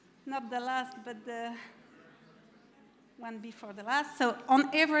not the last, but the one before the last. So on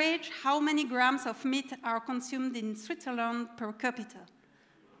average, how many grams of meat are consumed in Switzerland per capita?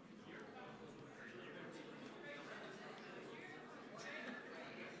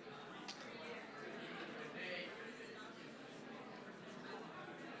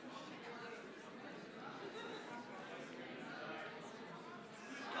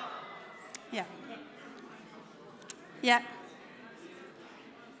 Yeah. Yeah.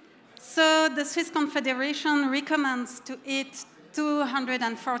 So the Swiss Confederation recommends to eat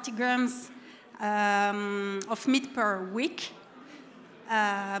 240 grams of meat per week.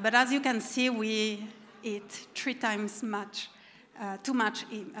 But as you can see, we eat 3 times too much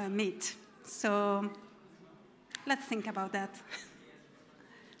meat. So let's think about that.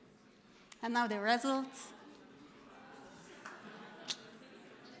 And now the results.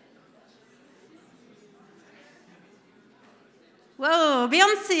 Whoa,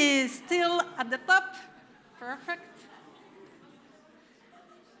 Beyoncé is still at the top. Perfect.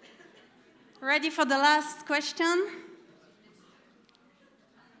 Ready for the last question?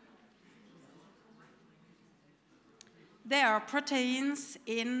 There are proteins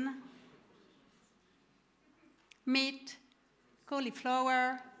in meat,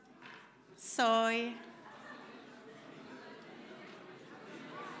 cauliflower, soy.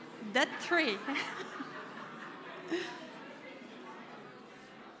 That 3.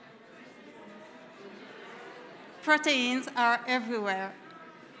 Proteins are everywhere.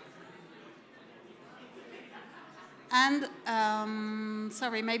 And,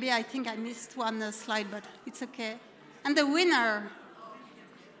 sorry, maybe I think I missed one slide, but it's okay. And the winner,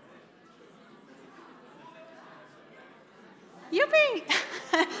 Youpi!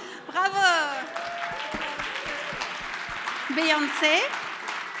 Bravo! Beyoncé.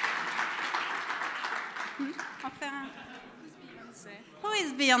 Who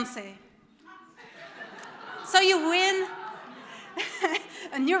is Beyoncé? So you win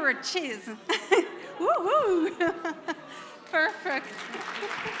a Neuro cheese. Woohoo! Perfect.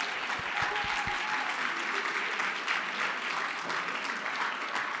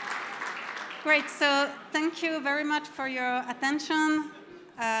 Great, so thank you very much for your attention.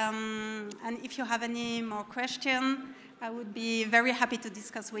 And if you have any more questions, I would be very happy to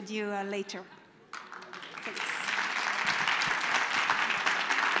discuss with you later. Thanks.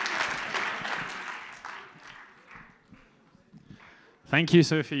 Thank you,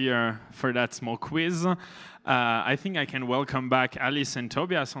 Sophie, for that small quiz. I think I can welcome back Alice and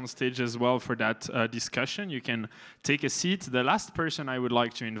Tobias on stage as well for that discussion. You can take a seat. The last person I would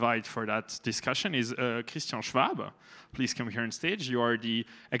like to invite for that discussion is Christian Schwab. Please come here on stage. You are the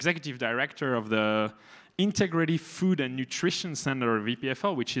executive director of the Integrative Food and Nutrition Center of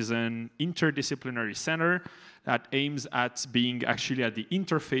EPFL, which is an interdisciplinary center that aims at being actually at the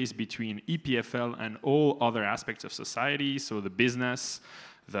interface between EPFL and all other aspects of society, so the business,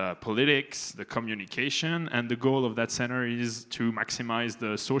 the politics, the communication, and the goal of that center is to maximize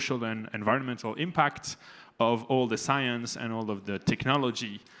the social and environmental impact of all the science and all of the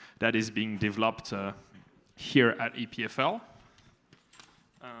technology that is being developed here at EPFL.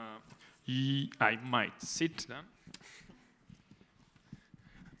 I might sit down.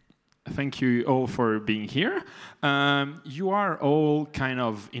 Thank you all for being here. You are all kind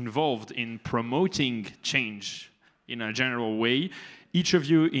of involved in promoting change in a general way, each of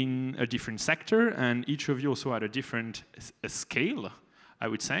you in a different sector, and each of you also at a different scale, I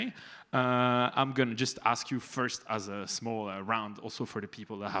would say. I'm going to just ask you first as a small round, also for the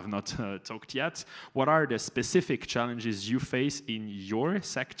people that have not talked yet. What are the specific challenges you face in your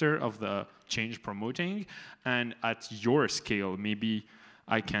sector of the change promoting, and at your scale? Maybe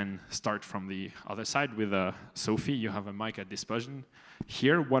I can start from the other side with Sophie. You have a mic at disposition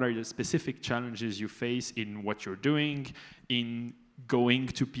here. What are the specific challenges you face in what you're doing, in going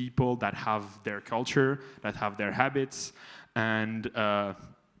to people that have their culture, that have their habits? And a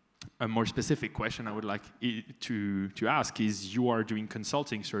more specific question I would like to ask is, you are doing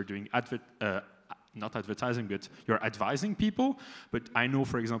consulting, so you're doing not advertising, but you're advising people. But I know,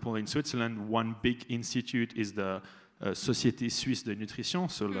 for example, in Switzerland, one big institute is the Société Suisse de Nutrition,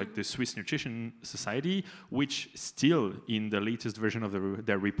 so like the Swiss Nutrition Society, which still, in the latest version of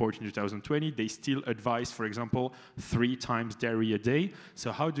their report in 2020, they still advise, for example, 3 times dairy a day.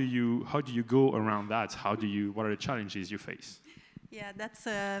 So how do you go around that? What are the challenges you face? Yeah, that's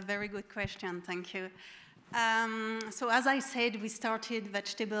a very good question. Thank you. So as I said, we started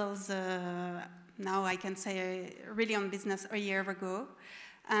Vegetables, now I can say really on business a year ago.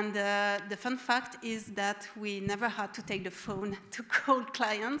 And the fun fact is that we never had to take the phone to call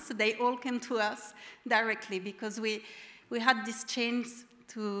clients. They all came to us directly because we had this change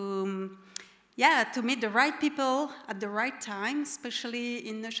to meet the right people at the right time, especially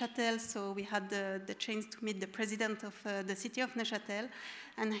in Neuchâtel. So we had the chance to meet the president of the city of Neuchâtel,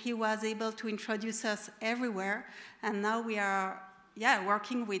 and he was able to introduce us everywhere. And now we are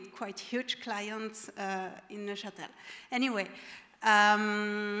working with quite huge clients in Neuchâtel. Anyway,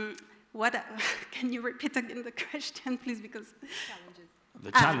 can you repeat again the question, please? Because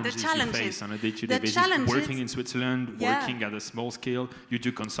The challenges you face on a day-to-day basis, working in Switzerland, working at a small scale. You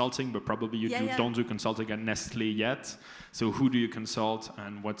do consulting, but probably you don't do consulting at Nestlé yet. So who do you consult,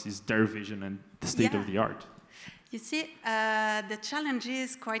 and what is their vision and the state of the art? You see, the challenge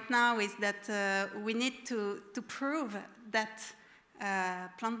is quite now is that we need to prove that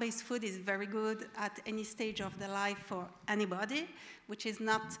plant-based food is very good at any stage of the life for anybody, which is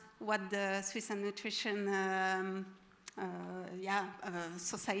not what the Swiss Nutrition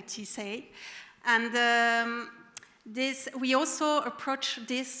society say. And this, we also approach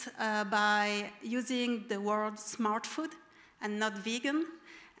this by using the word smart food and not vegan.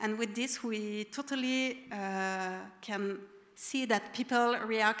 And with this, we totally can see that people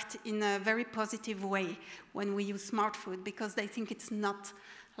react in a very positive way when we use smart food, because they think it's not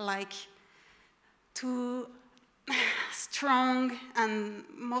like too strong, and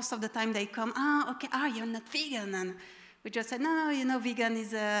most of the time they come, okay, you're not vegan, and we just say, no, you know, vegan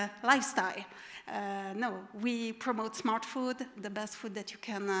is a lifestyle. No, we promote smart food, the best food that you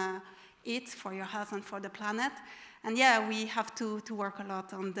can eat for your health and for the planet. And yeah, we have to work a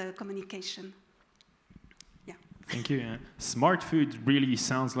lot on the communication. Yeah. Thank you. Smart food really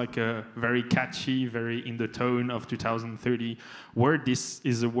sounds like a very catchy, very in the tone of 2030 word. This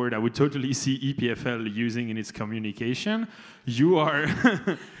is a word I would totally see EPFL using in its communication. You are,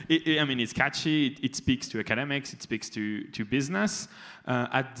 I mean, it's catchy, it speaks to academics, it speaks to business.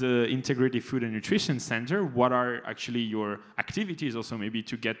 At the Integrative Food and Nutrition Center, what are actually your activities also maybe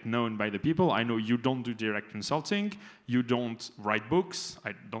to get known by the people? I know you don't do direct consulting, you don't write books,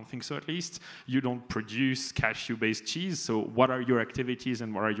 I don't think so at least, you don't produce cashew-based cheese, so what are your activities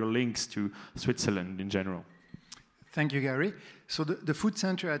and what are your links to Switzerland in general? Thank you, Gary. So the Food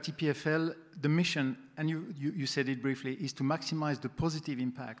Center at EPFL, the mission, and you said it briefly, is to maximize the positive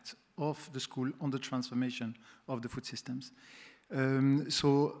impact of the school on the transformation of the food systems.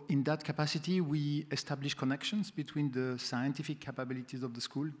 So in that capacity, we establish connections between the scientific capabilities of the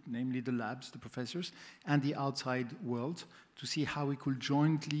school, namely the labs, the professors, and the outside world, to see how we could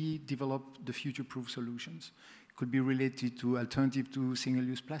jointly develop the future-proof solutions. Could be related to alternative to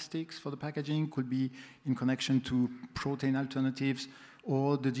single-use plastics for the packaging, could be in connection to protein alternatives,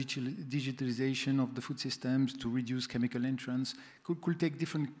 or the digitalization of the food systems to reduce chemical entrance. Could take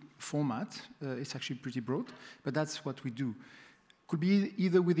different formats. It's actually pretty broad, but that's what we do. Could be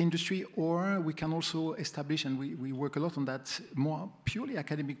either with industry, or we can also establish, and we work a lot on that, more purely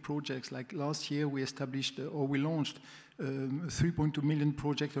academic projects. Like last year, we established, or we launched a 3.2 million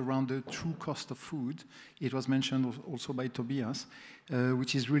project around the true cost of food. It was mentioned also by Tobias,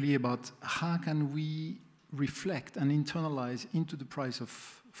 which is really about how can we reflect and internalize into the price of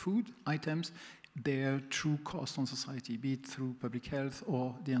food items their true cost on society, be it through public health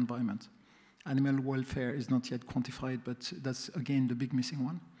or the environment. Animal welfare is not yet quantified, but that's, again, the big missing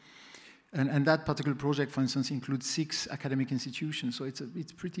one. And that particular project, for instance, includes 6 academic institutions, so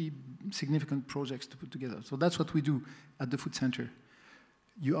it's pretty significant projects to put together. So that's what we do at the Food Center.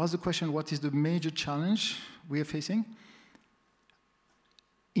 You asked the question, what is the major challenge we are facing?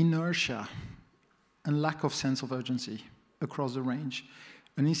 Inertia and lack of sense of urgency across the range.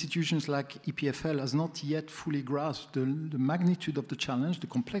 And institutions like EPFL has not yet fully grasped the magnitude of the challenge, the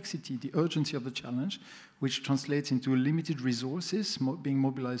complexity, the urgency of the challenge, which translates into limited resources being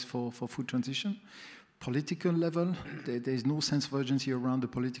mobilized for food transition. Political level, there is no sense of urgency around the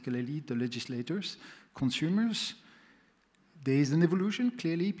political elite, the legislators, consumers. There is an evolution,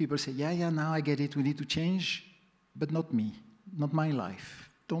 clearly. People say, yeah, now I get it, we need to change, but not me, not my life.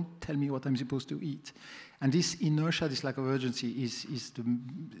 Don't tell me what I'm supposed to eat. And this inertia, this lack of urgency, is the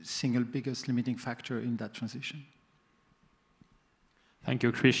single biggest limiting factor in that transition. Thank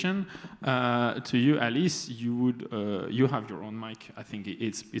you, Christian. To you, Alice, you have your own mic. I think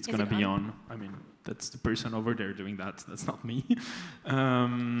it's going to be on. I mean, that's the person over there doing that. That's not me.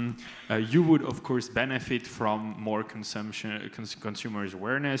 You would, of course, benefit from more consumers'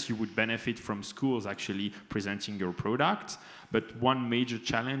 awareness. You would benefit from schools actually presenting your product. But one major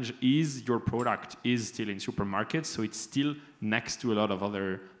challenge is your product is still in supermarkets, so it's still next to a lot of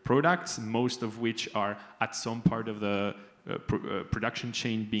other products, most of which are at some part of the production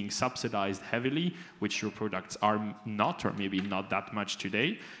chain being subsidized heavily, which your products are not, or maybe not that much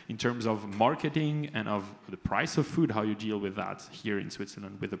today. In terms of marketing and of the price of food, how you deal with that here in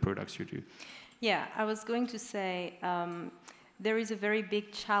Switzerland with the products you do? Yeah, I was going to say there is a very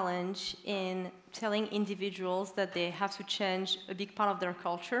big challenge in telling individuals that they have to change a big part of their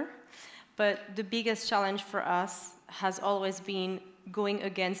culture. But the biggest challenge for us has always been going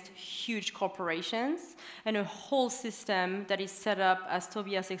against huge corporations, and a whole system that is set up, as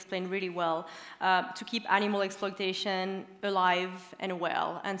Tobias explained really well, to keep animal exploitation alive and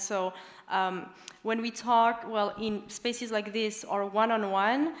well. And so when we talk, well, in spaces like this or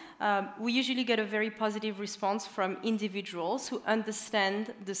one-on-one, we usually get a very positive response from individuals who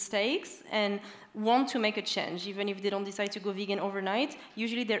understand the stakes and want to make a change. Even if they don't decide to go vegan overnight,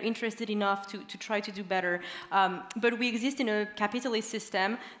 usually they're interested enough to try to do better. But we exist in a capitalist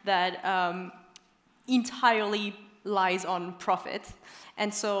system that entirely lies on profit.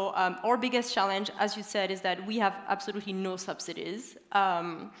 And so our biggest challenge, as you said, is that we have absolutely no subsidies.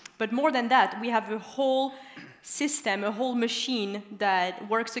 But more than that, we have a whole system, a whole machine that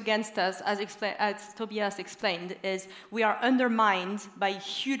works against us, as Tobias explained, is we are undermined by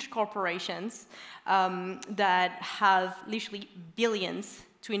huge corporations that have literally billions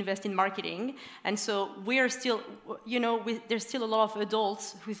to invest in marketing. And so we are still, there's still a lot of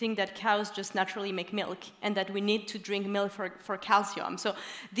adults who think that cows just naturally make milk and that we need to drink milk for calcium. So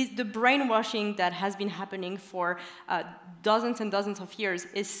the brainwashing that has been happening for dozens and dozens of years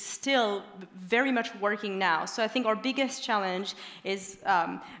is still very much working now. So I think our biggest challenge is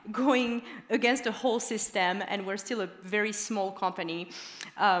going against the whole system, and we're still a very small company.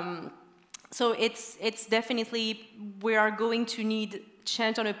 So it's definitely, we are going to need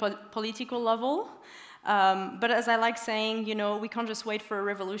change on a political level. But as I like saying, we can't just wait for a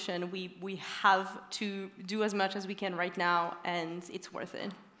revolution. We have to do as much as we can right now, and it's worth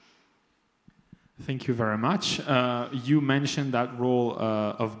it. Thank you very much. You mentioned that role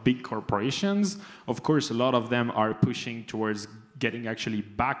of big corporations. Of course, a lot of them are pushing towards getting actually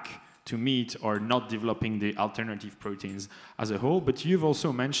back to meat or not developing the alternative proteins as a whole. But you've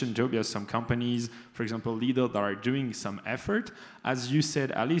also mentioned, Tobias, some companies, for example, Lidl, that are doing some effort. As you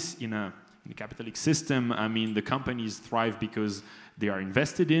said, Alice, in a capitalist system, I mean, the companies thrive because they are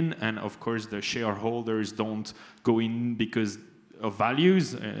invested in, and of course, the shareholders don't go in because of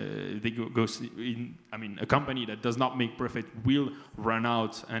values. They go in, I mean, a company that does not make profit will run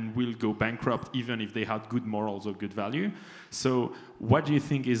out and will go bankrupt even if they had good morals or good value. So what do you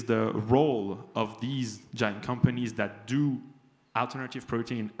think is the role of these giant companies that do alternative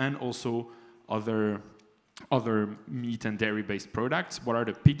protein and also other meat and dairy-based products? What are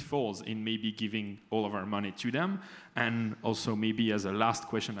the pitfalls in maybe giving all of our money to them? And also maybe as a last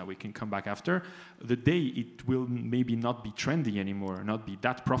question that we can come back after, the day it will maybe not be trendy anymore, not be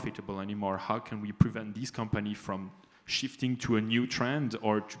that profitable anymore, how can we prevent these companies from shifting to a new trend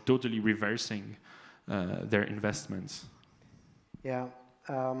or to totally reversing their investments? Yeah,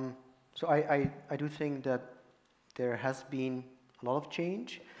 so I do think that there has been a lot of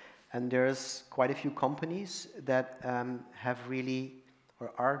change. And there's quite a few companies that have really,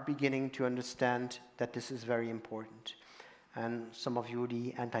 or are beginning to understand that this is very important. And some of you,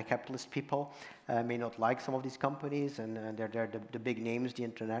 the anti-capitalist people, may not like some of these companies, and they're the big names, the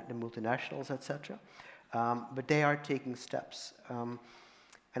multinationals, etc. But they are taking steps.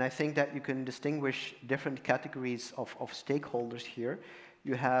 And I think that you can distinguish different categories of stakeholders here.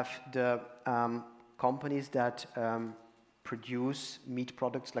 You have the companies that produce meat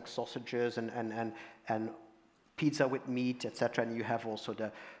products like sausages and pizza with meat, etc. And you have also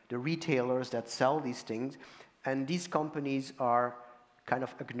the retailers that sell these things. And these companies are kind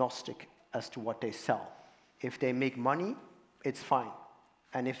of agnostic as to what they sell. If they make money, it's fine.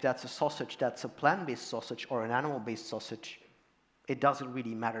 And if that's a sausage, that's a plant-based sausage or an animal-based sausage, it doesn't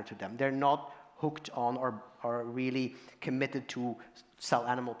really matter to them. They're not hooked on or really committed to sell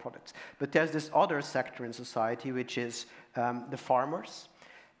animal products. But there's this other sector in society, which is the farmers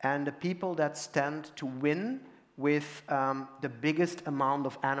and the people that stand to win with the biggest amount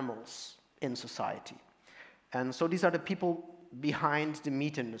of animals in society. And so these are the people behind the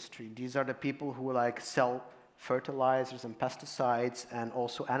meat industry. These are the people who sell fertilizers and pesticides and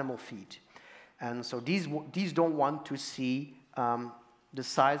also animal feed. And so these don't want to see the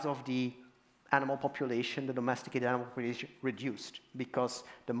size of the animal population, the domesticated animal population, reduced, because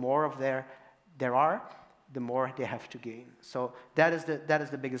the more of there are, the more they have to gain. So that is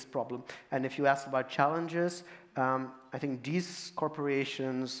the biggest problem. And if you ask about challenges, I think these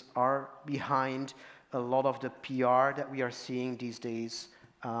corporations are behind a lot of the PR that we are seeing these days,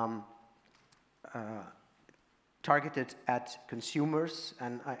 targeted at consumers,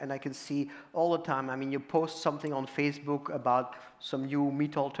 and I can see all the time. I mean, you post something on Facebook about some new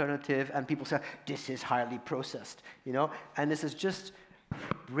meat alternative, and people say, this is highly processed, and this is just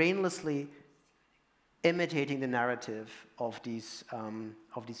brainlessly imitating the narrative of these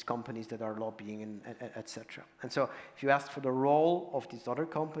companies that are lobbying, and etc. And so if you ask for the role of these other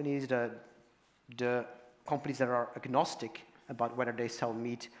companies, the companies that are agnostic about whether they sell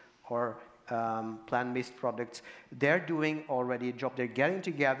meat or plant-based products. They're doing already a job. They're getting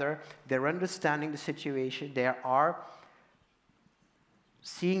together. They're understanding the situation. They are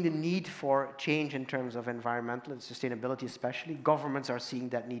seeing the need for change in terms of environmental and sustainability especially. Governments are seeing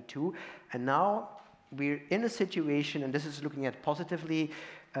that need too. And now we're in a situation, and this is looking at positively,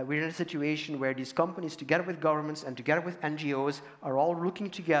 we're in a situation where these companies, together with governments and together with NGOs, are all looking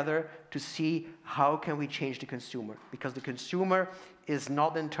together to see how can we change the consumer. Because the consumer is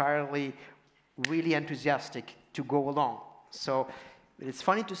not entirely really enthusiastic to go along. So it's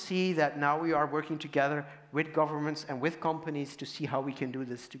funny to see that now we are working together with governments and with companies to see how we can do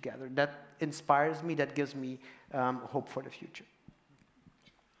this together. That inspires me, that gives me hope for the future.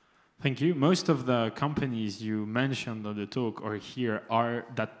 Thank you. Most of the companies you mentioned on the talk or here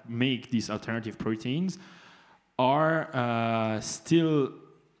that make these alternative proteins are still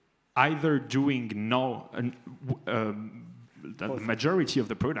either doing the majority of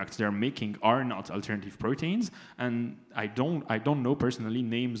the products they're making are not alternative proteins, and I don't know personally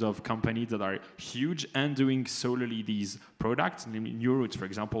names of companies that are huge and doing solely these products. Newroots, for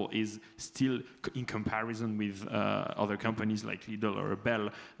example, is still in comparison with other companies like Lidl or Bell,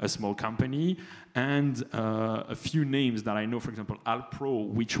 a small company, and a few names that I know, for example, Alpro,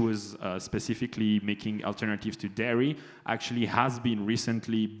 which was specifically making alternatives to dairy, actually has been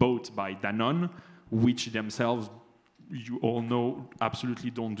recently bought by Danone, which themselves, you all know, absolutely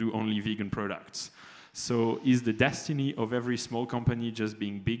don't do only vegan products. So is the destiny of every small company just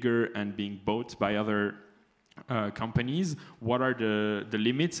being bigger and being bought by other companies? What are the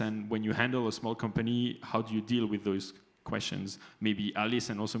limits? And when you handle a small company, how do you deal with those questions? Maybe Alice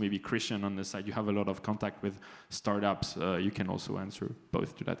and also maybe Christian on the side. You have a lot of contact with startups. You can also answer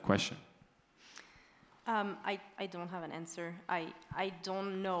both to that question. I don't have an answer. I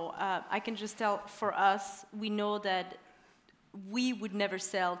don't know. I can just tell, for us, we know that we would never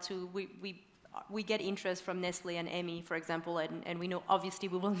sell to, we get interest from Nestle and Emmy, for example, and we know obviously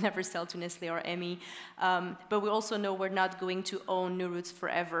we will never sell to Nestle or Emmy, but we also know we're not going to own Newroots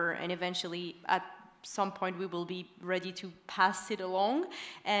forever, and eventually at some point we will be ready to pass it along.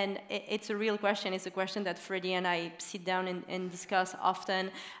 And it's a real question. It's a question that Freddie and I sit down and discuss often.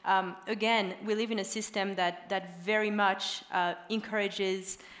 Again, we live in a system that very much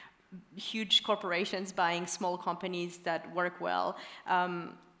encourages huge corporations buying small companies that work well.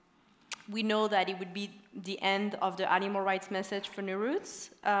 We know that it would be the end of the animal rights message for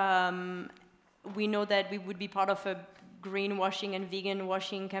Newroots. We know that we would be part of a greenwashing and vegan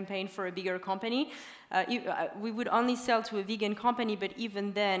washing campaign for a bigger company. We would only sell to a vegan company, but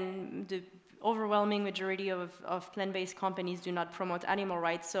even then, the overwhelming majority of plant-based companies do not promote animal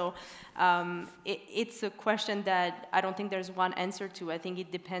rights. So it's a question that I don't think there's one answer to. I think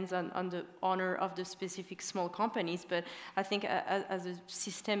it depends on the owner of the specific small companies, but I think as a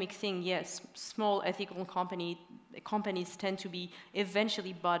systemic thing, yes, small ethical companies tend to be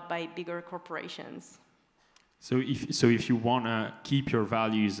eventually bought by bigger corporations. So if you want to keep your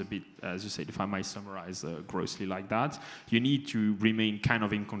values a bit, as you said, if I might summarize grossly like that, you need to remain kind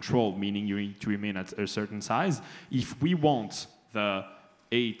of in control, meaning you need to remain at a certain size. If we want the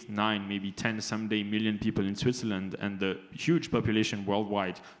 8, 9, maybe 10 someday million people in Switzerland and the huge population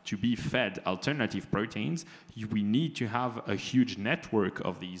worldwide to be fed alternative proteins, we need to have a huge network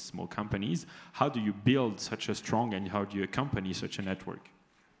of these small companies. How do you build such a strong, and how do you accompany such a network?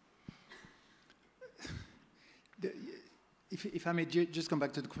 If I may just come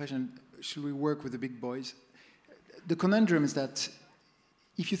back to the question, should we work with the big boys? The conundrum is that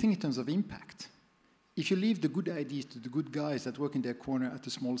if you think in terms of impact, if you leave the good ideas to the good guys that work in their corner at a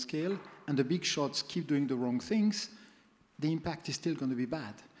small scale, and the big shots keep doing the wrong things, the impact is still going to be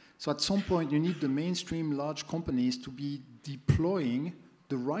bad. So at some point, you need the mainstream large companies to be deploying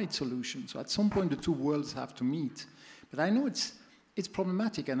the right solution. So at some point, the two worlds have to meet. But I know it's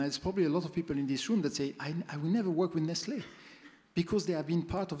problematic, and there's probably a lot of people in this room that say, I will never work with Nestle, because they have been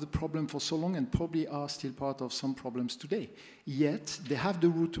part of the problem for so long and probably are still part of some problems today. Yet, they have the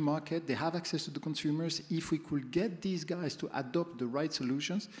route to market, they have access to the consumers. If we could get these guys to adopt the right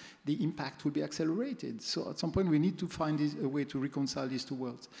solutions, the impact will be accelerated. So at some point, we need to find a way to reconcile these two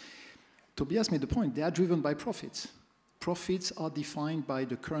worlds. Tobias made the point, they are driven by profits. Profits are defined by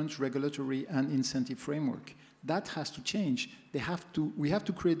the current regulatory and incentive framework. That has to change. We have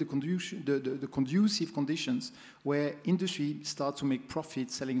to create the conducive conditions where industry starts to make profit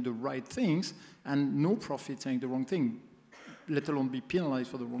selling the right things and no profit selling the wrong thing, let alone be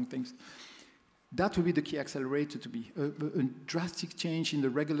penalized for the wrong things. That will be the key accelerator to be a drastic change in the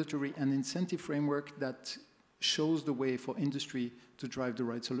regulatory and incentive framework that shows the way for industry to drive the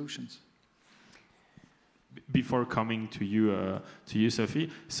right solutions. before coming to you, Sophie.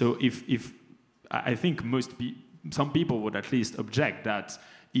 So if I think some people would at least object that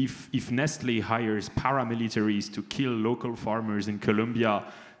if Nestle hires paramilitaries to kill local farmers in Colombia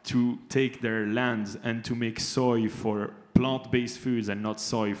to take their lands and to make soy for plant-based foods and not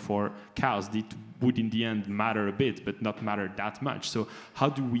soy for cows, it would in the end matter a bit, but not matter that much. So how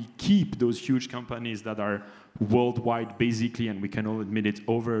do we keep those huge companies that are worldwide, basically, and we can all admit it,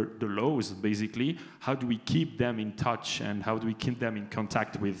 over the laws, basically? How do we keep them in touch, and how do we keep them in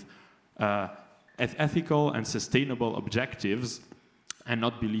contact with ethical and sustainable objectives, and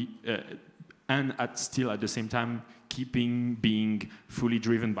not believe, still at the same time being fully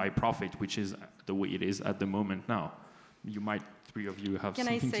driven by profit, which is the way it is at the moment now? You might, three of you, have something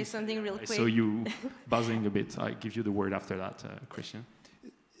to say. Can I say something real quick? I saw you buzzing a bit. I give you the word after that, Christian.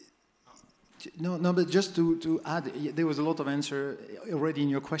 No, but just to add, there was a lot of answer already in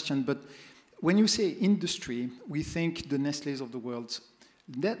your question, but when you say industry, we think the Nestlés of the world.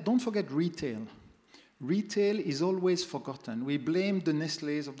 Don't forget retail. Retail is always forgotten. We blame the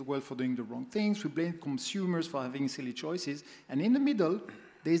Nestlés of the world for doing the wrong things. We blame consumers for having silly choices. And in the middle,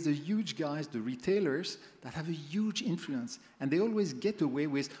 there's the huge guys, the retailers, that have a huge influence. And they always get away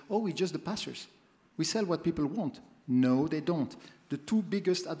with, oh, we're just the passers. We sell what people want. No, they don't. The two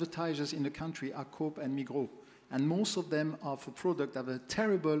biggest advertisers in the country are Coop and Migros. And most of them are for products that have a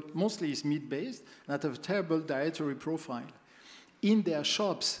terrible, mostly it's meat-based, that have a terrible dietary profile. In their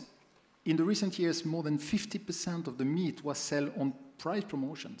shops, in the recent years, more than 50% of the meat was sold on price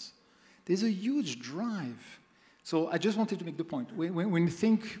promotions. There's a huge drive. So I just wanted to make the point. When you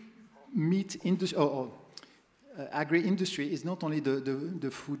think meat industry, agri-industry, is not only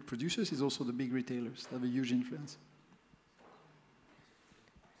the food producers, it's also the big retailers that have a huge influence.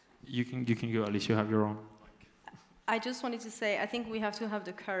 You can go, Alice, you have your own. I just wanted to say, I think we have to have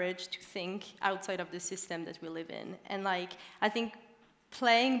the courage to think outside of the system that we live in. And I think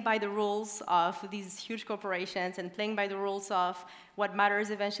playing by the rules of these huge corporations and playing by the rules of what matters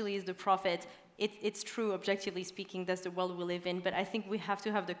eventually is the profit, it's true, objectively speaking, that's the world we live in, but I think we have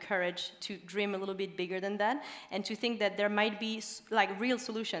to have the courage to dream a little bit bigger than that, and to think that there might be real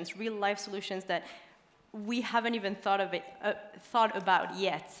solutions, real life solutions that we haven't even thought about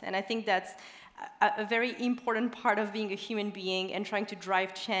yet. And I think that's a very important part of being a human being and trying to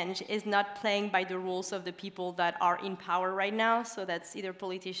drive change, is not playing by the rules of the people that are in power right now. So that's either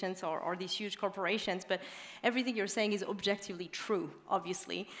politicians or these huge corporations. But everything you're saying is objectively true,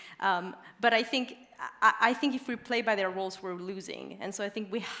 obviously. But I think if we play by their rules, we're losing. And so I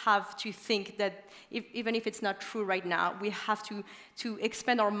think we have to think that even if it's not true right now, we have to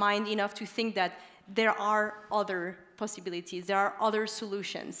expand our mind enough to think that there are other possibilities, there are other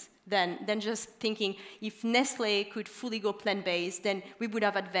solutions than just thinking if Nestle could fully go plant-based, then we would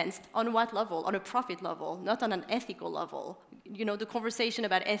have advanced. On what level? On a profit level, not on an ethical level. You know, the conversation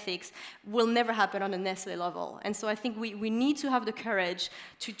about ethics will never happen on a Nestle level. And so I think we need to have the courage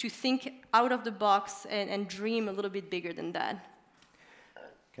to think out of the box and dream a little bit bigger than that.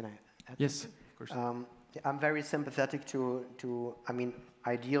 Can I add? Yes, of course. I'm very sympathetic to I mean,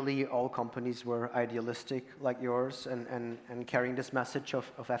 ideally, all companies were idealistic like yours and carrying this message of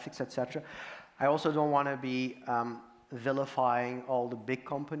ethics, etc. I also don't want to be vilifying all the big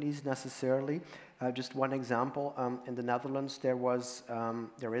companies necessarily. Just one example, in the Netherlands, there was a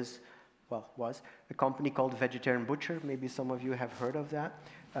company called Vegetarian Butcher. Maybe some of you have heard of that.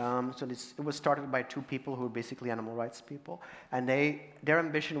 It was started by two people who were basically animal rights people. And their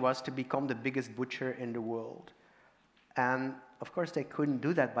ambition was to become the biggest butcher in the world. And of course, they couldn't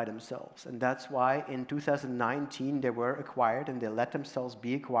do that by themselves. And that's why in 2019, they were acquired, and they let themselves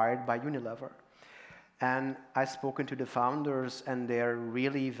be acquired by Unilever. And I've spoken to the founders, and they're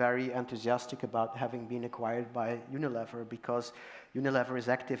really very enthusiastic about having been acquired by Unilever, because Unilever is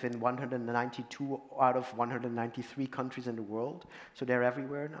active in 192 out of 193 countries in the world, so they're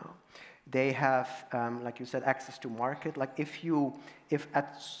everywhere now. They have, like you said, access to market. Like if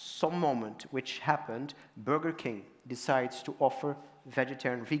at some moment, which happened, Burger King decides to offer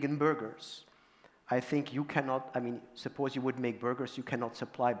vegetarian, vegan burgers, I think you cannot, I mean, suppose you would make burgers, you cannot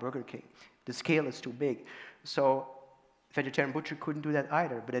supply Burger King. The scale is too big. So Vegetarian Butcher couldn't do that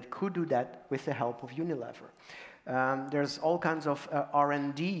either, but it could do that with the help of Unilever. There's all kinds of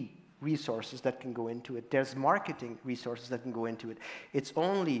R&D resources that can go into it. There's marketing resources that can go into it. It's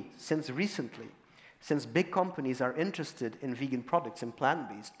only since recently, since big companies are interested in vegan products and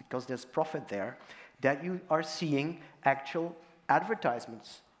plant-based, because there's profit there, that you are seeing actual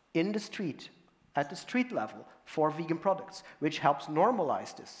advertisements in the street, at the street level, for vegan products, which helps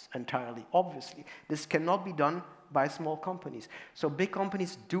normalize this entirely, obviously. This cannot be done by small companies. So big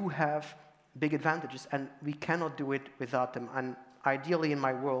companies do have big advantages, and we cannot do it without them. And ideally, in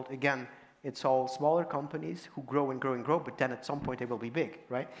my world, again, it's all smaller companies who grow and grow and grow, but then at some point they will be big,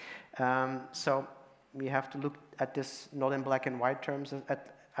 right? So we have to look at this not in black and white terms,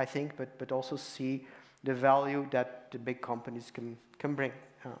 I think, but also see the value that the big companies can bring.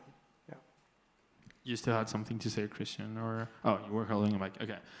 You still had something to say, Christian, or oh, you were holding a mic.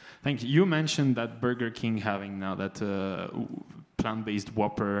 Okay, thank you. You mentioned that Burger King having now that plant-based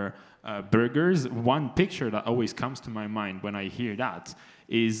Whopper burgers. One picture that always comes to my mind when I hear that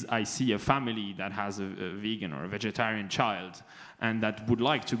is I see a family that has a vegan or a vegetarian child and that would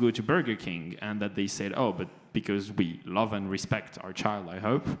like to go to Burger King, and that they said, oh, but because we love and respect our child, I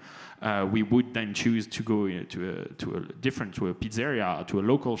hope, we would then choose to go to a pizzeria, to a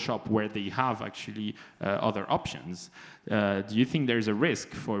local shop where they have actually other options. Do you think there's a risk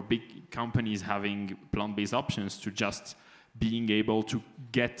for big companies having plant-based options to just being able to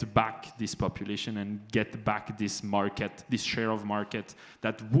get back this population and get back this market, this share of market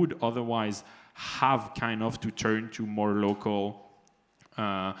that would otherwise have kind of to turn to more local,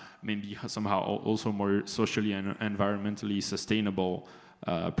 maybe somehow also more socially and environmentally sustainable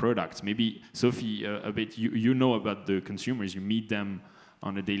products? Maybe, Sophie, a bit, you know about the consumers, you meet them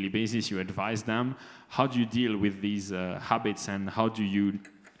on a daily basis, you advise them. How do you deal with these habits, and how do you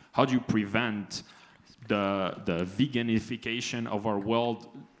prevent the veganification of our world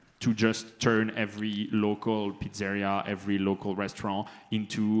to just turn every local pizzeria, every local restaurant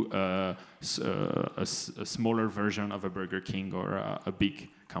into a smaller version of a Burger King or a big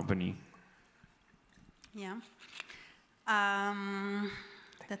company? Yeah,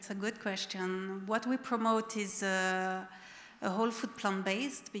 that's a good question. What we promote is a whole food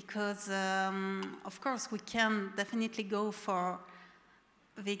plant-based, because of course we can definitely go for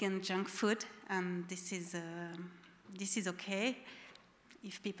vegan junk food, and this is okay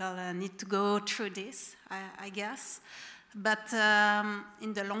if people need to go through this, I guess. But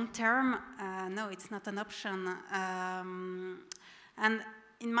in the long term, no, it's not an option. And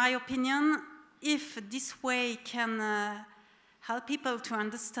in my opinion, if this way can help people to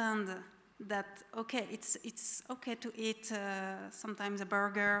understand that, okay, it's okay to eat sometimes a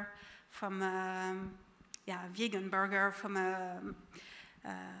burger from a vegan burger from a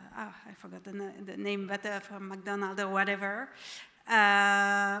I forgot the name, but from McDonald's or whatever.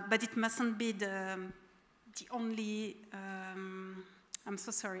 But it mustn't be the only, I'm so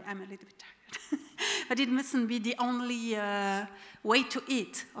sorry, I'm a little bit tired. But it mustn't be the only way to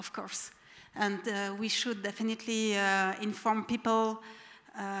eat, of course. And we should definitely inform people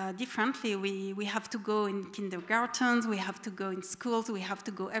differently. We have to go in kindergartens, we have to go in schools, we have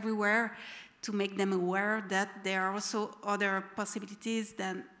to go everywhere to make them aware that there are also other possibilities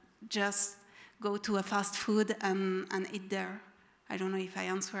than just go to a fast food and eat there. I don't know if I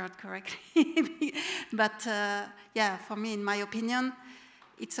answered correctly, but yeah, for me, in my opinion,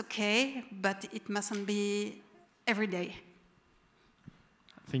 it's okay, but it mustn't be every day.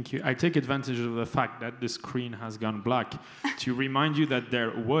 Thank you. I take advantage of the fact that the screen has gone black to remind you that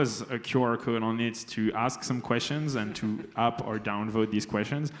there was a QR code on it to ask some questions and to up or downvote these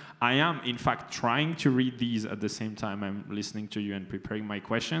questions. I am, in fact, trying to read these at the same time I'm listening to you and preparing my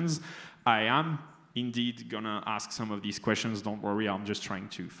questions. I am indeed gonna ask some of these questions. Don't worry, I'm just trying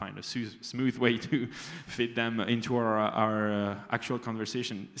to find a smooth way to fit them into our actual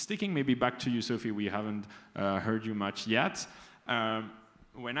conversation. Sticking maybe back to you, Sophie, we haven't heard you much yet.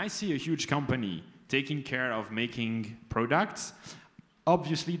 When I see a huge company taking care of making products,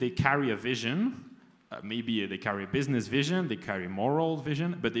 obviously they carry a vision. Maybe they carry a business vision, they carry moral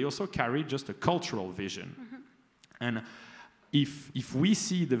vision, but they also carry just a cultural vision. Mm-hmm. And if we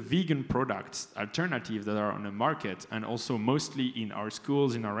see the vegan products, alternatives that are on the market, and also mostly in our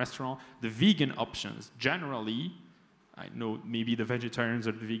schools, in our restaurant, the vegan options, generally, I know maybe the vegetarians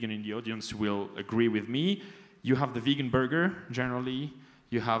or the vegan in the audience will agree with me, you have the vegan burger, generally,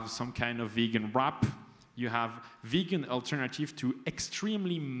 you have some kind of vegan wrap, you have vegan alternative to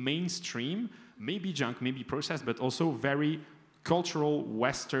extremely mainstream, maybe junk, maybe processed, but also very cultural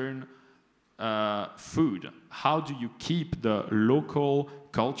Western food. How do you keep the local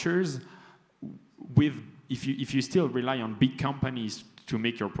cultures with, if you still rely on big companies to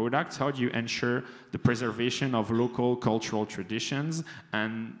make your products, how do you ensure the preservation of local cultural traditions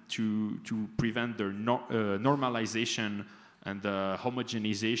and to prevent the normalization and the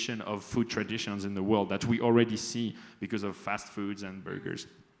homogenization of food traditions in the world that we already see because of fast foods and burgers?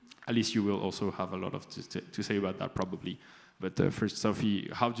 Alice, you will also have a lot of to say about that probably. But first, Sophie,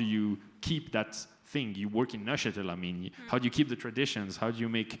 how do you keep that thing? You work in Neuchâtel, I mean. How do you keep the traditions? How do you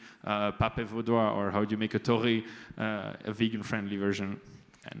make papé vaudois, or how do you make a torré, a vegan-friendly version?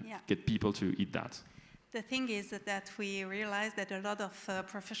 and get people to eat that? The thing is that we realize that a lot of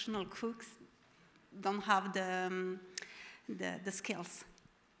professional cooks don't have the skills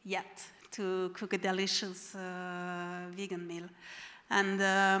yet to cook a delicious vegan meal. And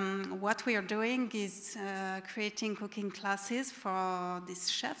what we are doing is creating cooking classes for these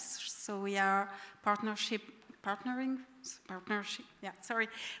chefs. So we are partnering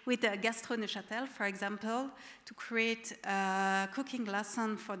with Gastro Neuchâtel, for example, to create a cooking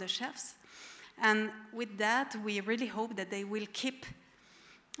lesson for the chefs. And with that, we really hope that they will keep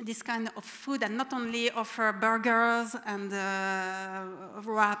this kind of food and not only offer burgers and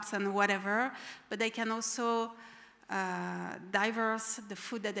wraps and whatever, but they can also diverse the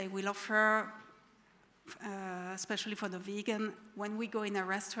food that they will offer, especially for the vegan. When we go in a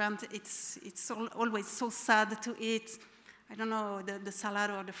restaurant, it's always so sad to eat, I don't know, the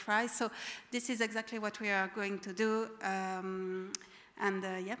salad or the fries. So this is exactly what we are going to do.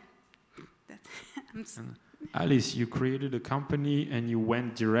 Alice, you created a company and you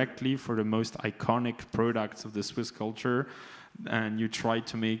went directly for the most iconic products of the Swiss culture, and you tried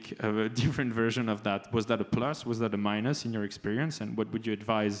to make a different version of that. Was that a plus? Was that a minus in your experience? And what would you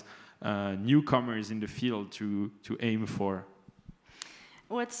advise newcomers in the field to aim for?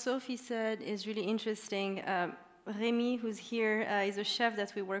 What Sophie said is really interesting. Rémi, who's here, is a chef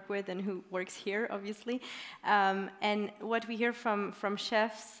that we work with and who works here, obviously. And what we hear from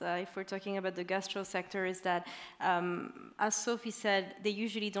chefs, if we're talking about the gastro sector, is that, as Sophie said, they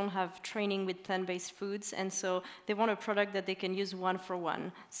usually don't have training with plant-based foods, and so they want a product that they can use one for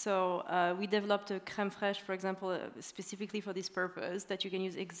one. So we developed a crème fraîche, for example, specifically for this purpose, that you can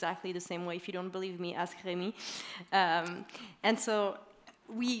use exactly the same way. If you don't believe me, ask Rémi. And so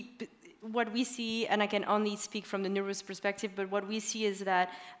what we see, and I can only speak from the Nurus perspective, but what we see is that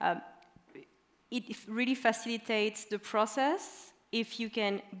it really facilitates the process if you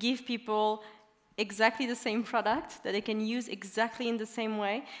can give people exactly the same product that they can use exactly in the same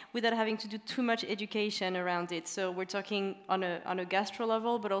way without having to do too much education around it. So we're talking on a gastro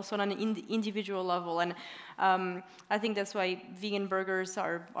level, but also on an individual level. And I think that's why vegan burgers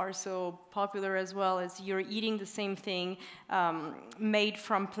are so popular as well, as you're eating the same thing made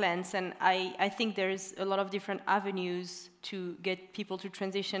from plants. And I think there's a lot of different avenues to get people to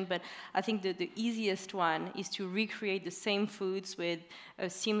transition, but I think that the easiest one is to recreate the same foods with a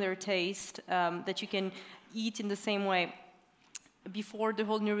similar taste that you can eat in the same way. Before the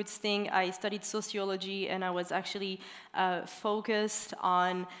whole New Roots thing, I studied sociology, and I was actually focused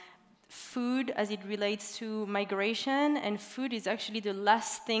on food as it relates to migration, and food is actually the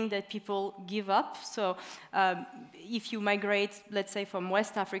last thing that people give up. So if you migrate, let's say, from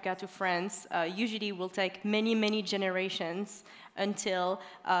West Africa to France, usually it will take many, many generations until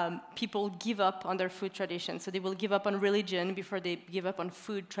people give up on their food traditions. So they will give up on religion before they give up on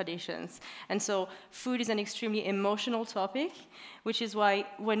food traditions. And so food is an extremely emotional topic, which is why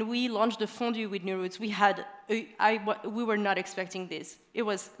when we launched the fondue with New Roots, we were not expecting this. It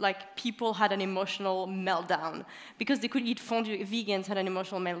was like people had an emotional meltdown because they could eat fondue. Vegans had an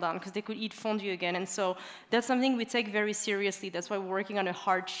emotional meltdown because they could eat fondue again. And so that's something we take very seriously. That's why we're working on a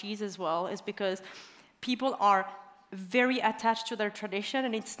hard cheese as well, is because people are very attached to their tradition,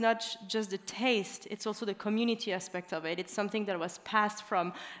 and it's not just the taste, it's also the community aspect of it. It's something that was passed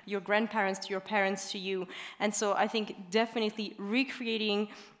from your grandparents to your parents to you. And so I think definitely recreating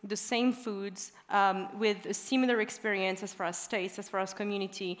the same foods with a similar experience as far as taste, as far as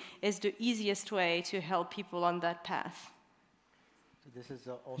community, is the easiest way to help people on that path. So this is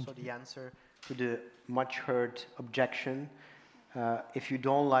also the answer to the much heard objection. If you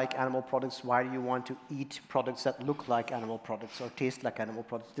don't like animal products, why do you want to eat products that look like animal products or taste like animal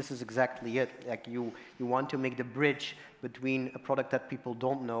products? This is exactly it. Like you want to make the bridge between a product that people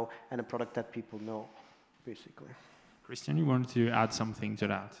don't know and a product that people know, basically. Christian, you wanted to add something to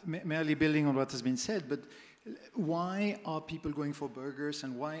that? Merely building on what has been said, but why are people going for burgers,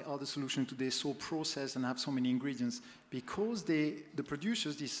 and why are the solutions today so processed and have so many ingredients? Because the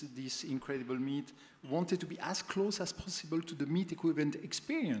producers, this incredible meat, wanted to be as close as possible to the meat equivalent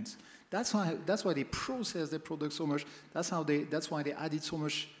experience. That's why they process their products so much. That's why they added so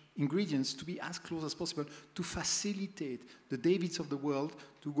much ingredients, to be as close as possible, to facilitate the Davids of the world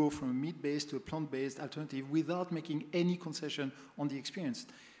to go from a meat-based to a plant-based alternative without making any concession on the experience.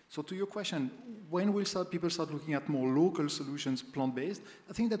 So to your question, when will people start looking at more local solutions, plant-based?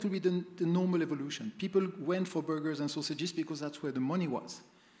 I think that will be the normal evolution. People went for burgers and sausages because that's where the money was.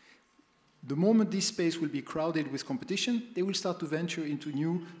 The moment this space will be crowded with competition, they will start to venture into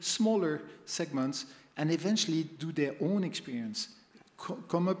new, smaller segments and eventually do their own experience,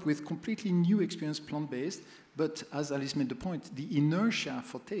 come up with completely new experience, plant-based, but as Alice made the point, the inertia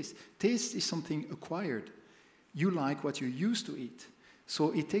for taste. Taste is something acquired. You like what you used to eat.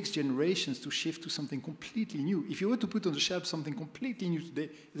 So it takes generations to shift to something completely new. If you were to put on the shelf something completely new today,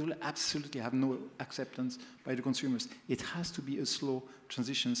 it will absolutely have no acceptance by the consumers. It has to be a slow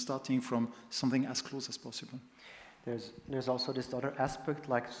transition, starting from something as close as possible. There's also this other aspect,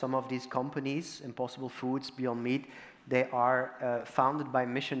 like some of these companies, Impossible Foods, Beyond Meat, they are founded by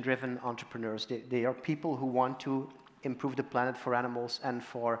mission-driven entrepreneurs. They are people who want to improve the planet for animals and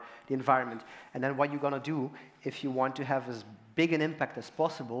for the environment. And then what you're going to do, if you want to have as big an impact as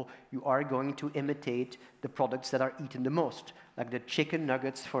possible, you are going to imitate the products that are eaten the most. Like the chicken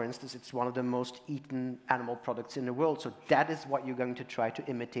nuggets, for instance, it's one of the most eaten animal products in the world. So that is what you're going to try to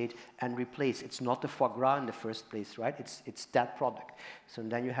imitate and replace. It's not the foie gras in the first place, right? It's that product. So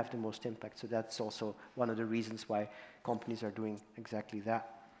then you have the most impact. So that's also one of the reasons why companies are doing exactly that.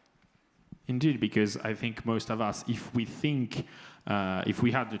 Indeed, because I think most of us, if we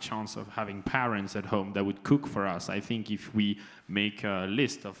had the chance of having parents at home that would cook for us, I think if we make a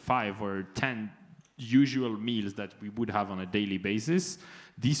list of 5 or 10 usual meals that we would have on a daily basis,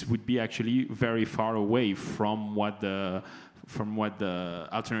 this would be actually very far away from what the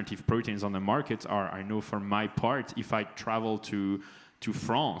alternative proteins on the market are. I know for my part, if I travel to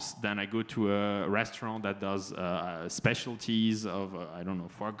France, then I go to a restaurant that does specialties of, I don't know,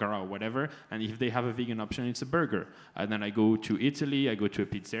 foie gras or whatever, and if they have a vegan option, it's a burger. And then I go to Italy, I go to a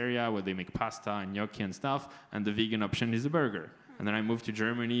pizzeria where they make pasta and gnocchi and stuff, and the vegan option is a burger. And then I move to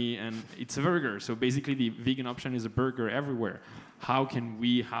Germany, and it's a burger. So basically, the vegan option is a burger everywhere. How can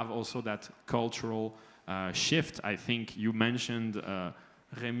we have also that cultural shift? I think you mentioned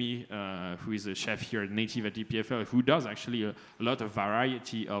Remy, who is a chef here, native at EPFL, who does actually a lot of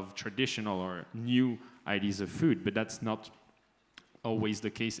variety of traditional or new ideas of food, but that's not always the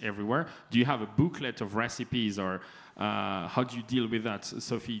case everywhere. Do you have a booklet of recipes, or how do you deal with that?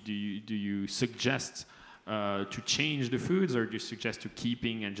 Sophie, do you suggest to change the foods, or do you suggest to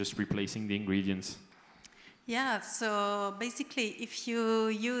keeping and just replacing the ingredients? Yeah, so basically, if you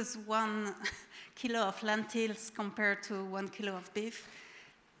use 1 kilo of lentils compared to 1 kilo of beef,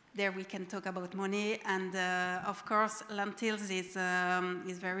 there we can talk about money, and of course lentils is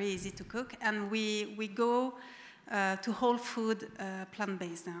very easy to cook, and we go to whole food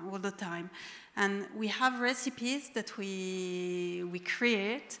plant-based all the time, and we have recipes that we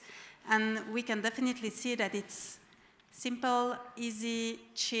create, and we can definitely see that it's simple, easy,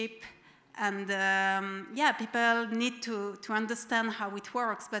 cheap, and yeah, people need to understand how it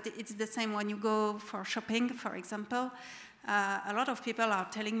works, but it's the same when you go for shopping, for example. A lot of people are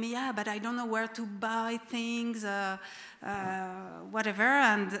telling me, yeah, but I don't know where to buy things, whatever.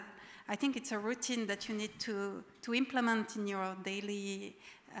 And I think it's a routine that you need to implement in your daily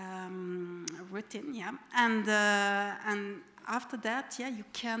routine, yeah. And after that, yeah, you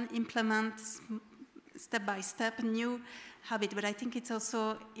can implement step by step new habit. But I think it's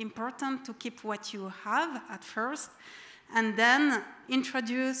also important to keep what you have at first, and then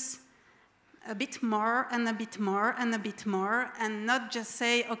introduce a bit more and a bit more and a bit more, and not just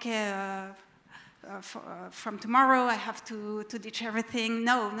say, okay, from tomorrow I have to ditch everything.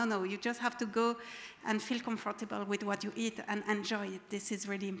 No, you just have to go and feel comfortable with what you eat and enjoy it. This is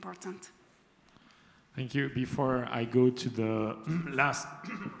really important. Thank you. Before I go to the last,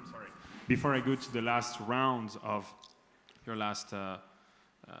 round of your last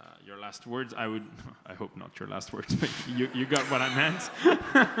words, I hope not your last words, but you got what I meant.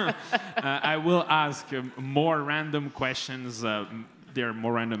 I will ask more random questions. They're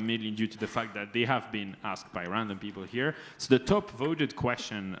more random mainly due to the fact that they have been asked by random people here. So the top voted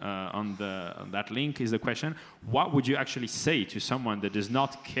question on that link is the question: what would you actually say to someone that does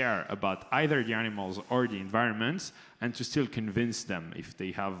not care about either the animals or the environment, and to still convince them if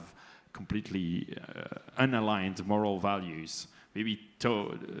they have completely unaligned moral values? Maybe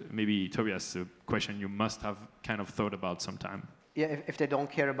Tobias, a question you must have kind of thought about sometime. Yeah, if they don't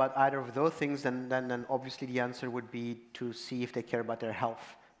care about either of those things, then obviously the answer would be to see if they care about their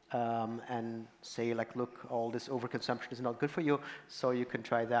health, and say, like, look, all this overconsumption is not good for you, so you can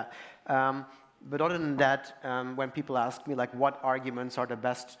try that. But other than that, when people ask me, like, what arguments are the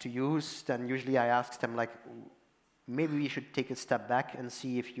best to use, then usually I ask them, like, maybe we should take a step back and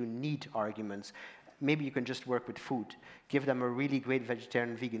see if you need arguments. Maybe you can just work with food. Give them a really great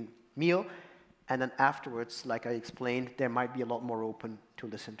vegetarian vegan meal, and then afterwards, like I explained, they might be a lot more open to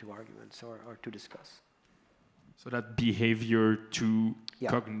listen to arguments or to discuss. So that behavior to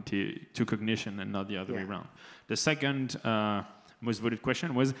cognition and not the other way around. The second most voted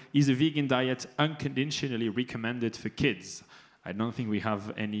question was: is a vegan diet unconditionally recommended for kids? I don't think we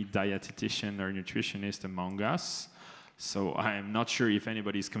have any dietitian or nutritionist among us. So I'm not sure if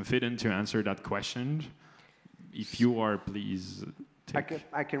anybody is confident to answer that question. If you are, please take.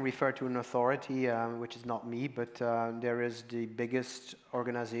 I can refer to an authority, which is not me, but there is the biggest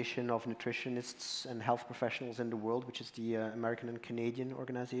organization of nutritionists and health professionals in the world, which is the American and Canadian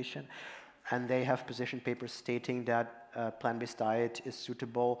organization. And they have position papers stating that plant-based diet is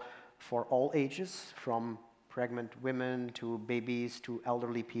suitable for all ages, from pregnant women to babies to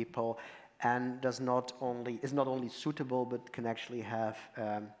elderly people, and is not only suitable, but can actually have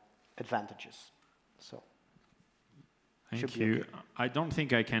advantages. So. Thank you. Okay. I don't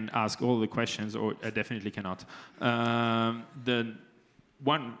think I can ask all the questions, or I definitely cannot. The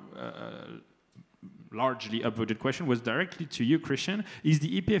one largely upvoted question was directly to you, Christian. Is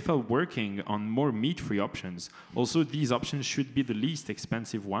the EPFL working on more meat-free options? Also, these options should be the least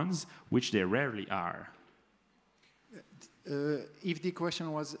expensive ones, which they rarely are. If the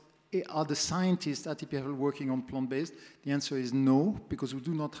question was, are the scientists at EPFL working on plant-based? The answer is no, because we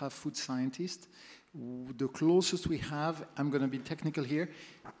do not have food scientists. The closest we have, I'm going to be technical here,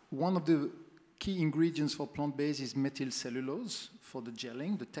 one of the key ingredients for plant-based is methyl cellulose for the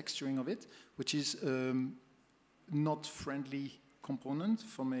gelling, the texturing of it, which is not friendly component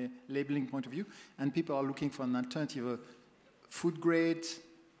from a labeling point of view, and people are looking for an alternative, a food-grade,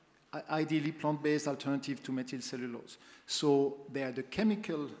 ideally plant-based alternative to methyl cellulose. So there, the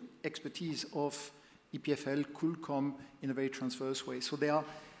chemical expertise of EPFL could come in a very transverse way. So there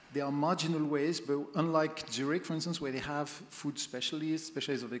are marginal ways, but unlike Zurich, for instance, where they have food specialists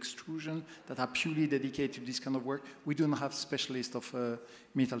of extrusion that are purely dedicated to this kind of work, we do not have specialists of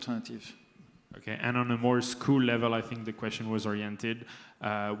meat alternatives. Okay, and on a more school level, I think the question was oriented.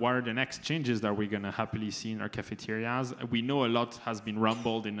 What are the next changes that we're going to happily see in our cafeterias? We know a lot has been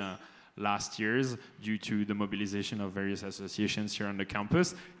rumbled in last years due to the mobilization of various associations here on the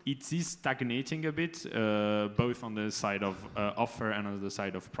campus. It is stagnating a bit, both on the side of offer and on the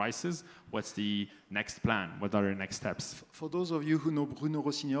side of prices. What's the next plan? What are the next steps? For those of you who know Bruno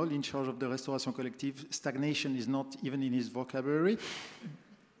Rossignol, in charge of the Restauration Collective, stagnation is not even in his vocabulary.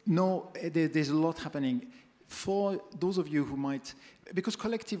 No, there's a lot happening. For those of you who might, because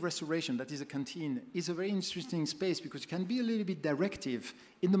collective restauration, that is a canteen, is a very interesting space because it can be a little bit directive.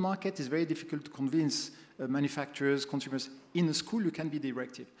 In the market, it's very difficult to convince manufacturers, consumers. In a school, you can be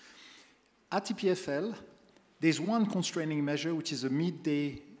directive. At EPFL, there's one constraining measure, which is a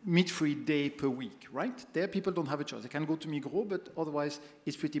meat-free day per week, right? There, people don't have a choice. They can go to Migros, but otherwise,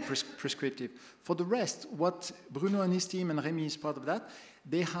 it's pretty prescriptive. For the rest, what Bruno and his team, and Remy is part of that,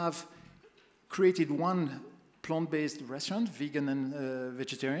 they have created one plant-based restaurant, vegan and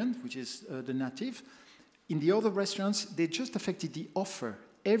vegetarian, which is the native. In the other restaurants, they just affected the offer.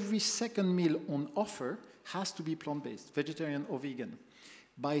 Every second meal on offer has to be plant-based, vegetarian or vegan,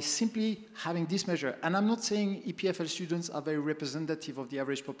 by simply having this measure. And I'm not saying EPFL students are very representative of the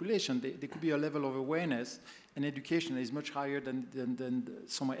average population. There could be a level of awareness and education that is much higher than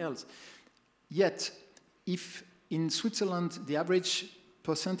somewhere else. Yet, if in Switzerland the average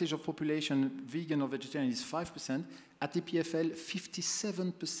percentage of population vegan or vegetarian is 5%, at EPFL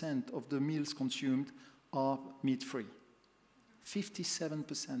 57% of the meals consumed are meat-free.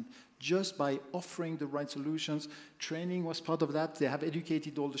 57%, just by offering the right solutions. Training was part of that. They have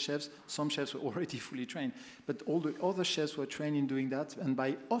educated all the chefs. Some chefs were already fully trained, but all the other chefs were trained in doing that. And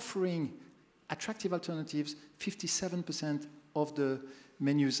by offering attractive alternatives, 57% of the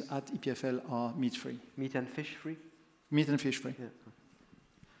menus at EPFL are meat-free. Meat and fish-free? Meat and fish-free. Yeah.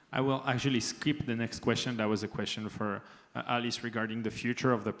 I will actually skip the next question. That was a question for Alice regarding the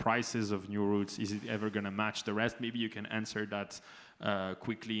future of the prices of New Roots. Is it ever going to match the rest? Maybe you can answer that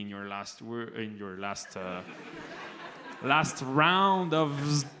quickly in your last last round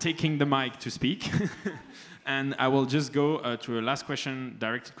of taking the mic to speak. And I will just go to a last question,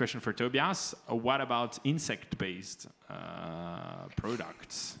 directed question for Tobias. What about insect-based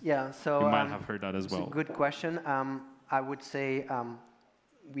products? Yeah, so you might have heard that as well. It's a good question. I would say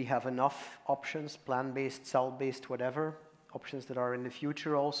we have enough options, plant-based, cell-based, whatever, options that are in the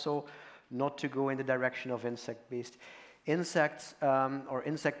future also, not to go in the direction of insect-based. Insects or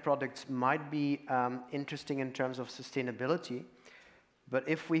insect products might be interesting in terms of sustainability, but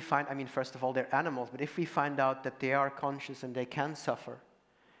if we find, I mean, first of all, they're animals, but if we find out that they are conscious and they can suffer,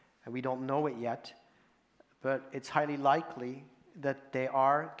 and we don't know it yet, but it's highly likely that they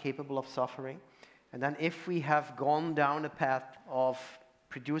are capable of suffering, and then if we have gone down a path of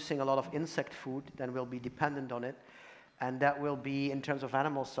producing a lot of insect food, then we'll be dependent on it. And that will be, in terms of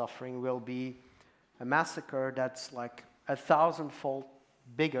animal suffering, will be a massacre that's like 1,000-fold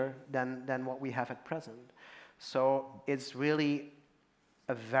bigger than what we have at present. So it's really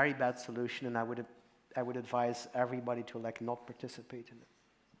a very bad solution, and I would advise everybody to like not participate in it.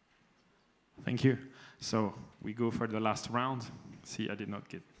 Thank you. So we go for the last round. See, I did not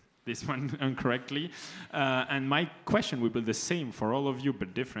get this one incorrectly. And my question will be the same for all of you,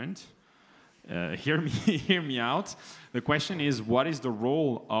 but different. Hear me out. The question is, what is the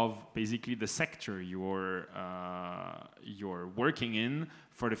role of basically the sector you're working in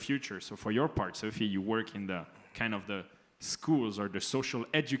for the future? So for your part, Sophie, you work in the kind of the schools or the social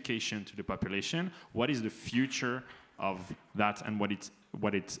education to the population. What is the future of that, and what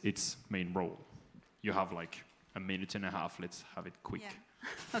its main role? You have like a minute and a half. Let's have it quick.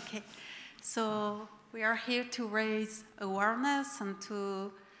 Yeah. Okay. So we are here to raise awareness and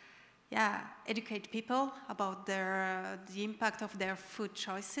to educate people about the impact of their food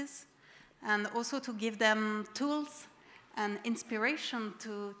choices, and also to give them tools and inspiration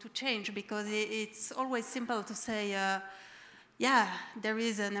to change, because it's always simple to say, there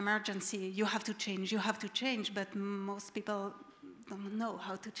is an emergency, you have to change, but most people don't know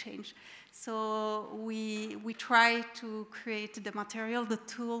how to change. So we try to create the material, the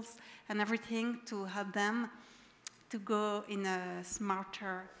tools, and everything to help them to go in a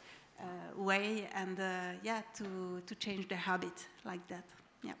smarter way, and to change their habit like that.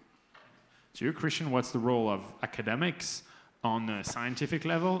 Yeah. To you, Christian, what's the role of academics on a scientific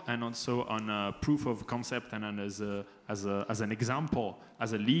level, and also on a proof of concept, and as an example,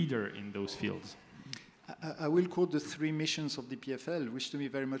 as a leader in those fields? I will quote the 3 missions of the EPFL, which to me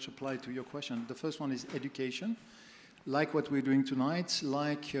very much apply to your question. The first one is education, like what we're doing tonight,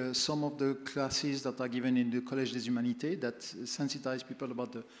 like some of the classes that are given in the Collège des Humanités that sensitize people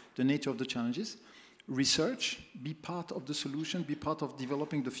about the nature of the challenges. Research, be part of the solution, be part of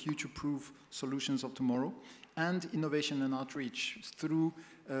developing the future-proof solutions of tomorrow. And innovation and outreach through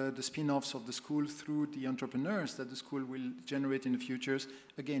the spin-offs of the school, through the entrepreneurs that the school will generate in the futures.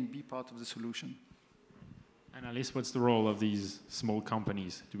 Again, be part of the solution. And Alice, what's the role of these small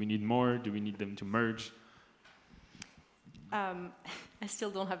companies? Do we need more? Do we need them to merge? I still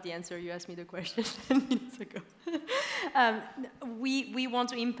don't have the answer. You asked me the question 10 minutes ago. We want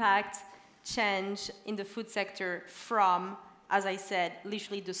to impact change in the food sector from, as I said,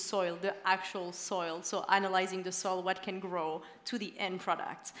 literally the soil, the actual soil. So analyzing the soil, what can grow, to the end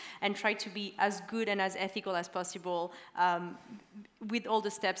product, and try to be as good and as ethical as possible with all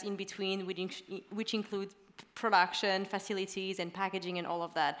the steps in between, which include production, facilities, and packaging, and all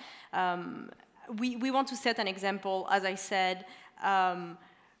of that. We want to set an example, as I said,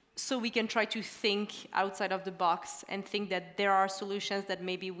 so we can try to think outside of the box and think that there are solutions that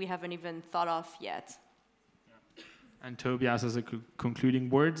maybe we haven't even thought of yet. And Tobias, as a concluding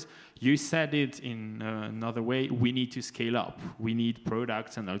words, you said it in another way, we need to scale up. We need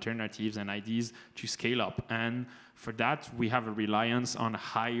products and alternatives and ideas to scale up. And for that, we have a reliance on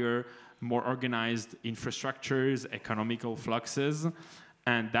higher, more organized infrastructures, economical fluxes.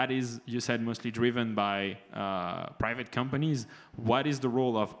 And that is, you said, mostly driven by private companies. What is the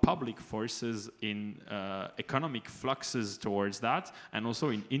role of public forces in economic fluxes towards that, and also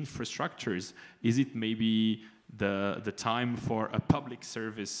in infrastructures? Is it maybe the time for a public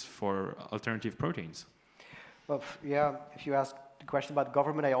service for alternative proteins? Well, yeah, if you ask the question about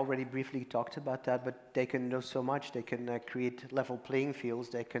government, I already briefly talked about that, but they can do so much. They can create level playing fields.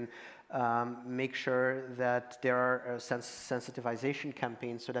 They can make sure that there are sensitization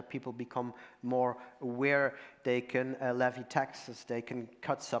campaigns so that people become more aware. They can levy taxes. They can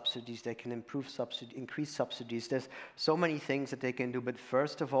cut subsidies. They can increase subsidies. There's so many things that they can do, but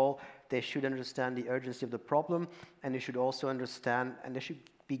first of all, they should understand the urgency of the problem, and they should also understand, and they should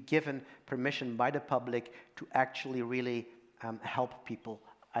be given permission by the public to actually really help people,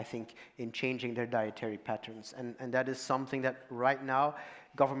 I think, in changing their dietary patterns. And that is something that right now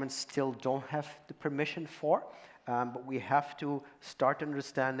governments still don't have the permission for, but we have to start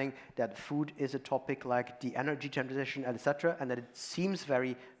understanding that food is a topic like the energy transition, etc., and that it seems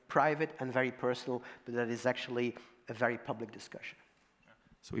very private and very personal, but that is actually a very public discussion.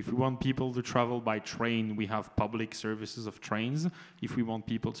 So if we want people to travel by train, we have public services of trains. If we want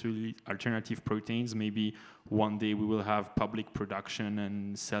people to eat alternative proteins, maybe one day we will have public production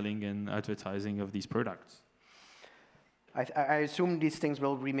and selling and advertising of these products. I assume these things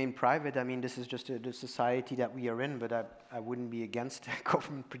will remain private. I mean, this is just the society that we are in, but I wouldn't be against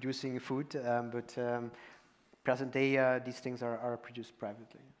government producing food. But present day, these things are produced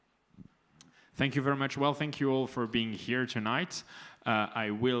privately. Thank you very much. Well, thank you all for being here tonight.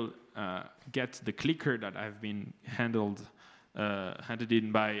 I will get the clicker that I've been handled handed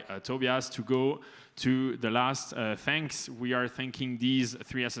in by Tobias to go to the last thanks. We are thanking these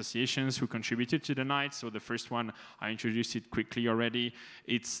 3 associations who contributed to the night. So the first one, I introduced it quickly already.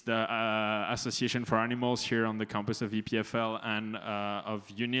 It's the Association for Animals here on the campus of EPFL and of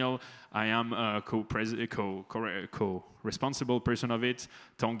UNIL. I am a co-responsible person of it.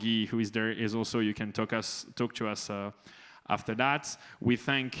 Tanguy, who is there, is also, you can talk to us after that. We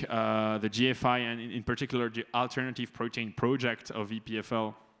thank the GFI and in particular the Alternative Protein Project of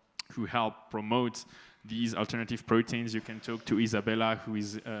EPFL who help promote these alternative proteins. You can talk to Isabella, who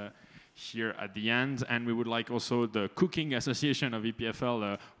is here at the end. And we would like also the Cooking Association of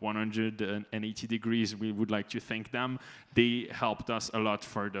EPFL, 180 Degrees. We would like to thank them. They helped us a lot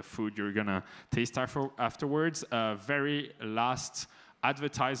for the food you're gonna taste afterwards. Very last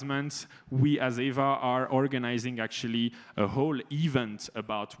advertisement, we as Eva are organizing actually a whole event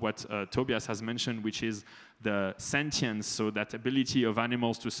about what Tobias has mentioned, which is the sentience, so that ability of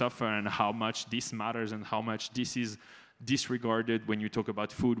animals to suffer and how much this matters and how much this is disregarded when you talk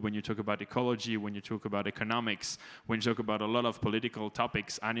about food, when you talk about ecology, when you talk about economics, when you talk about a lot of political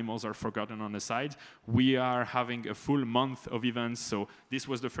topics, animals are forgotten on the side. We are having a full month of events, so this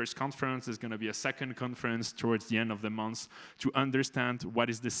was the first conference. There's going to be a second conference towards the end of the month to understand what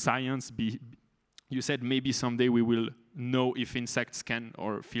is the science. You said maybe someday we will know if insects can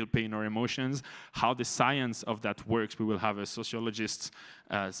or feel pain or emotions, how the science of that works. We will have a sociologist,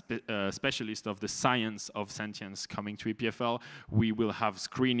 specialist of the science of sentience coming to EPFL. We will have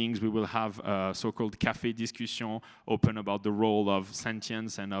screenings. We will have a so-called café discussion open about the role of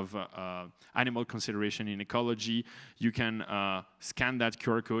sentience and of animal consideration in ecology. You can scan that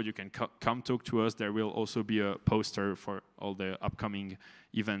QR code. You can come talk to us. There will also be a poster for all the upcoming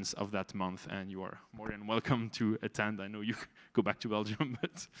events of that month, and you are more than welcome to attend. I know you go back to Belgium,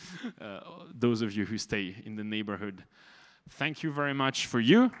 but those of you who stay in the neighborhood, thank you very much for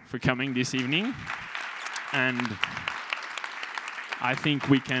coming this evening. And I think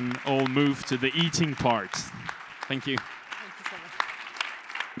we can all move to the eating part. Thank you. Thank you so much.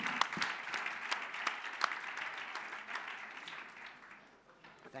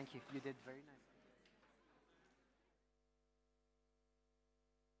 Thank you. You did very nice.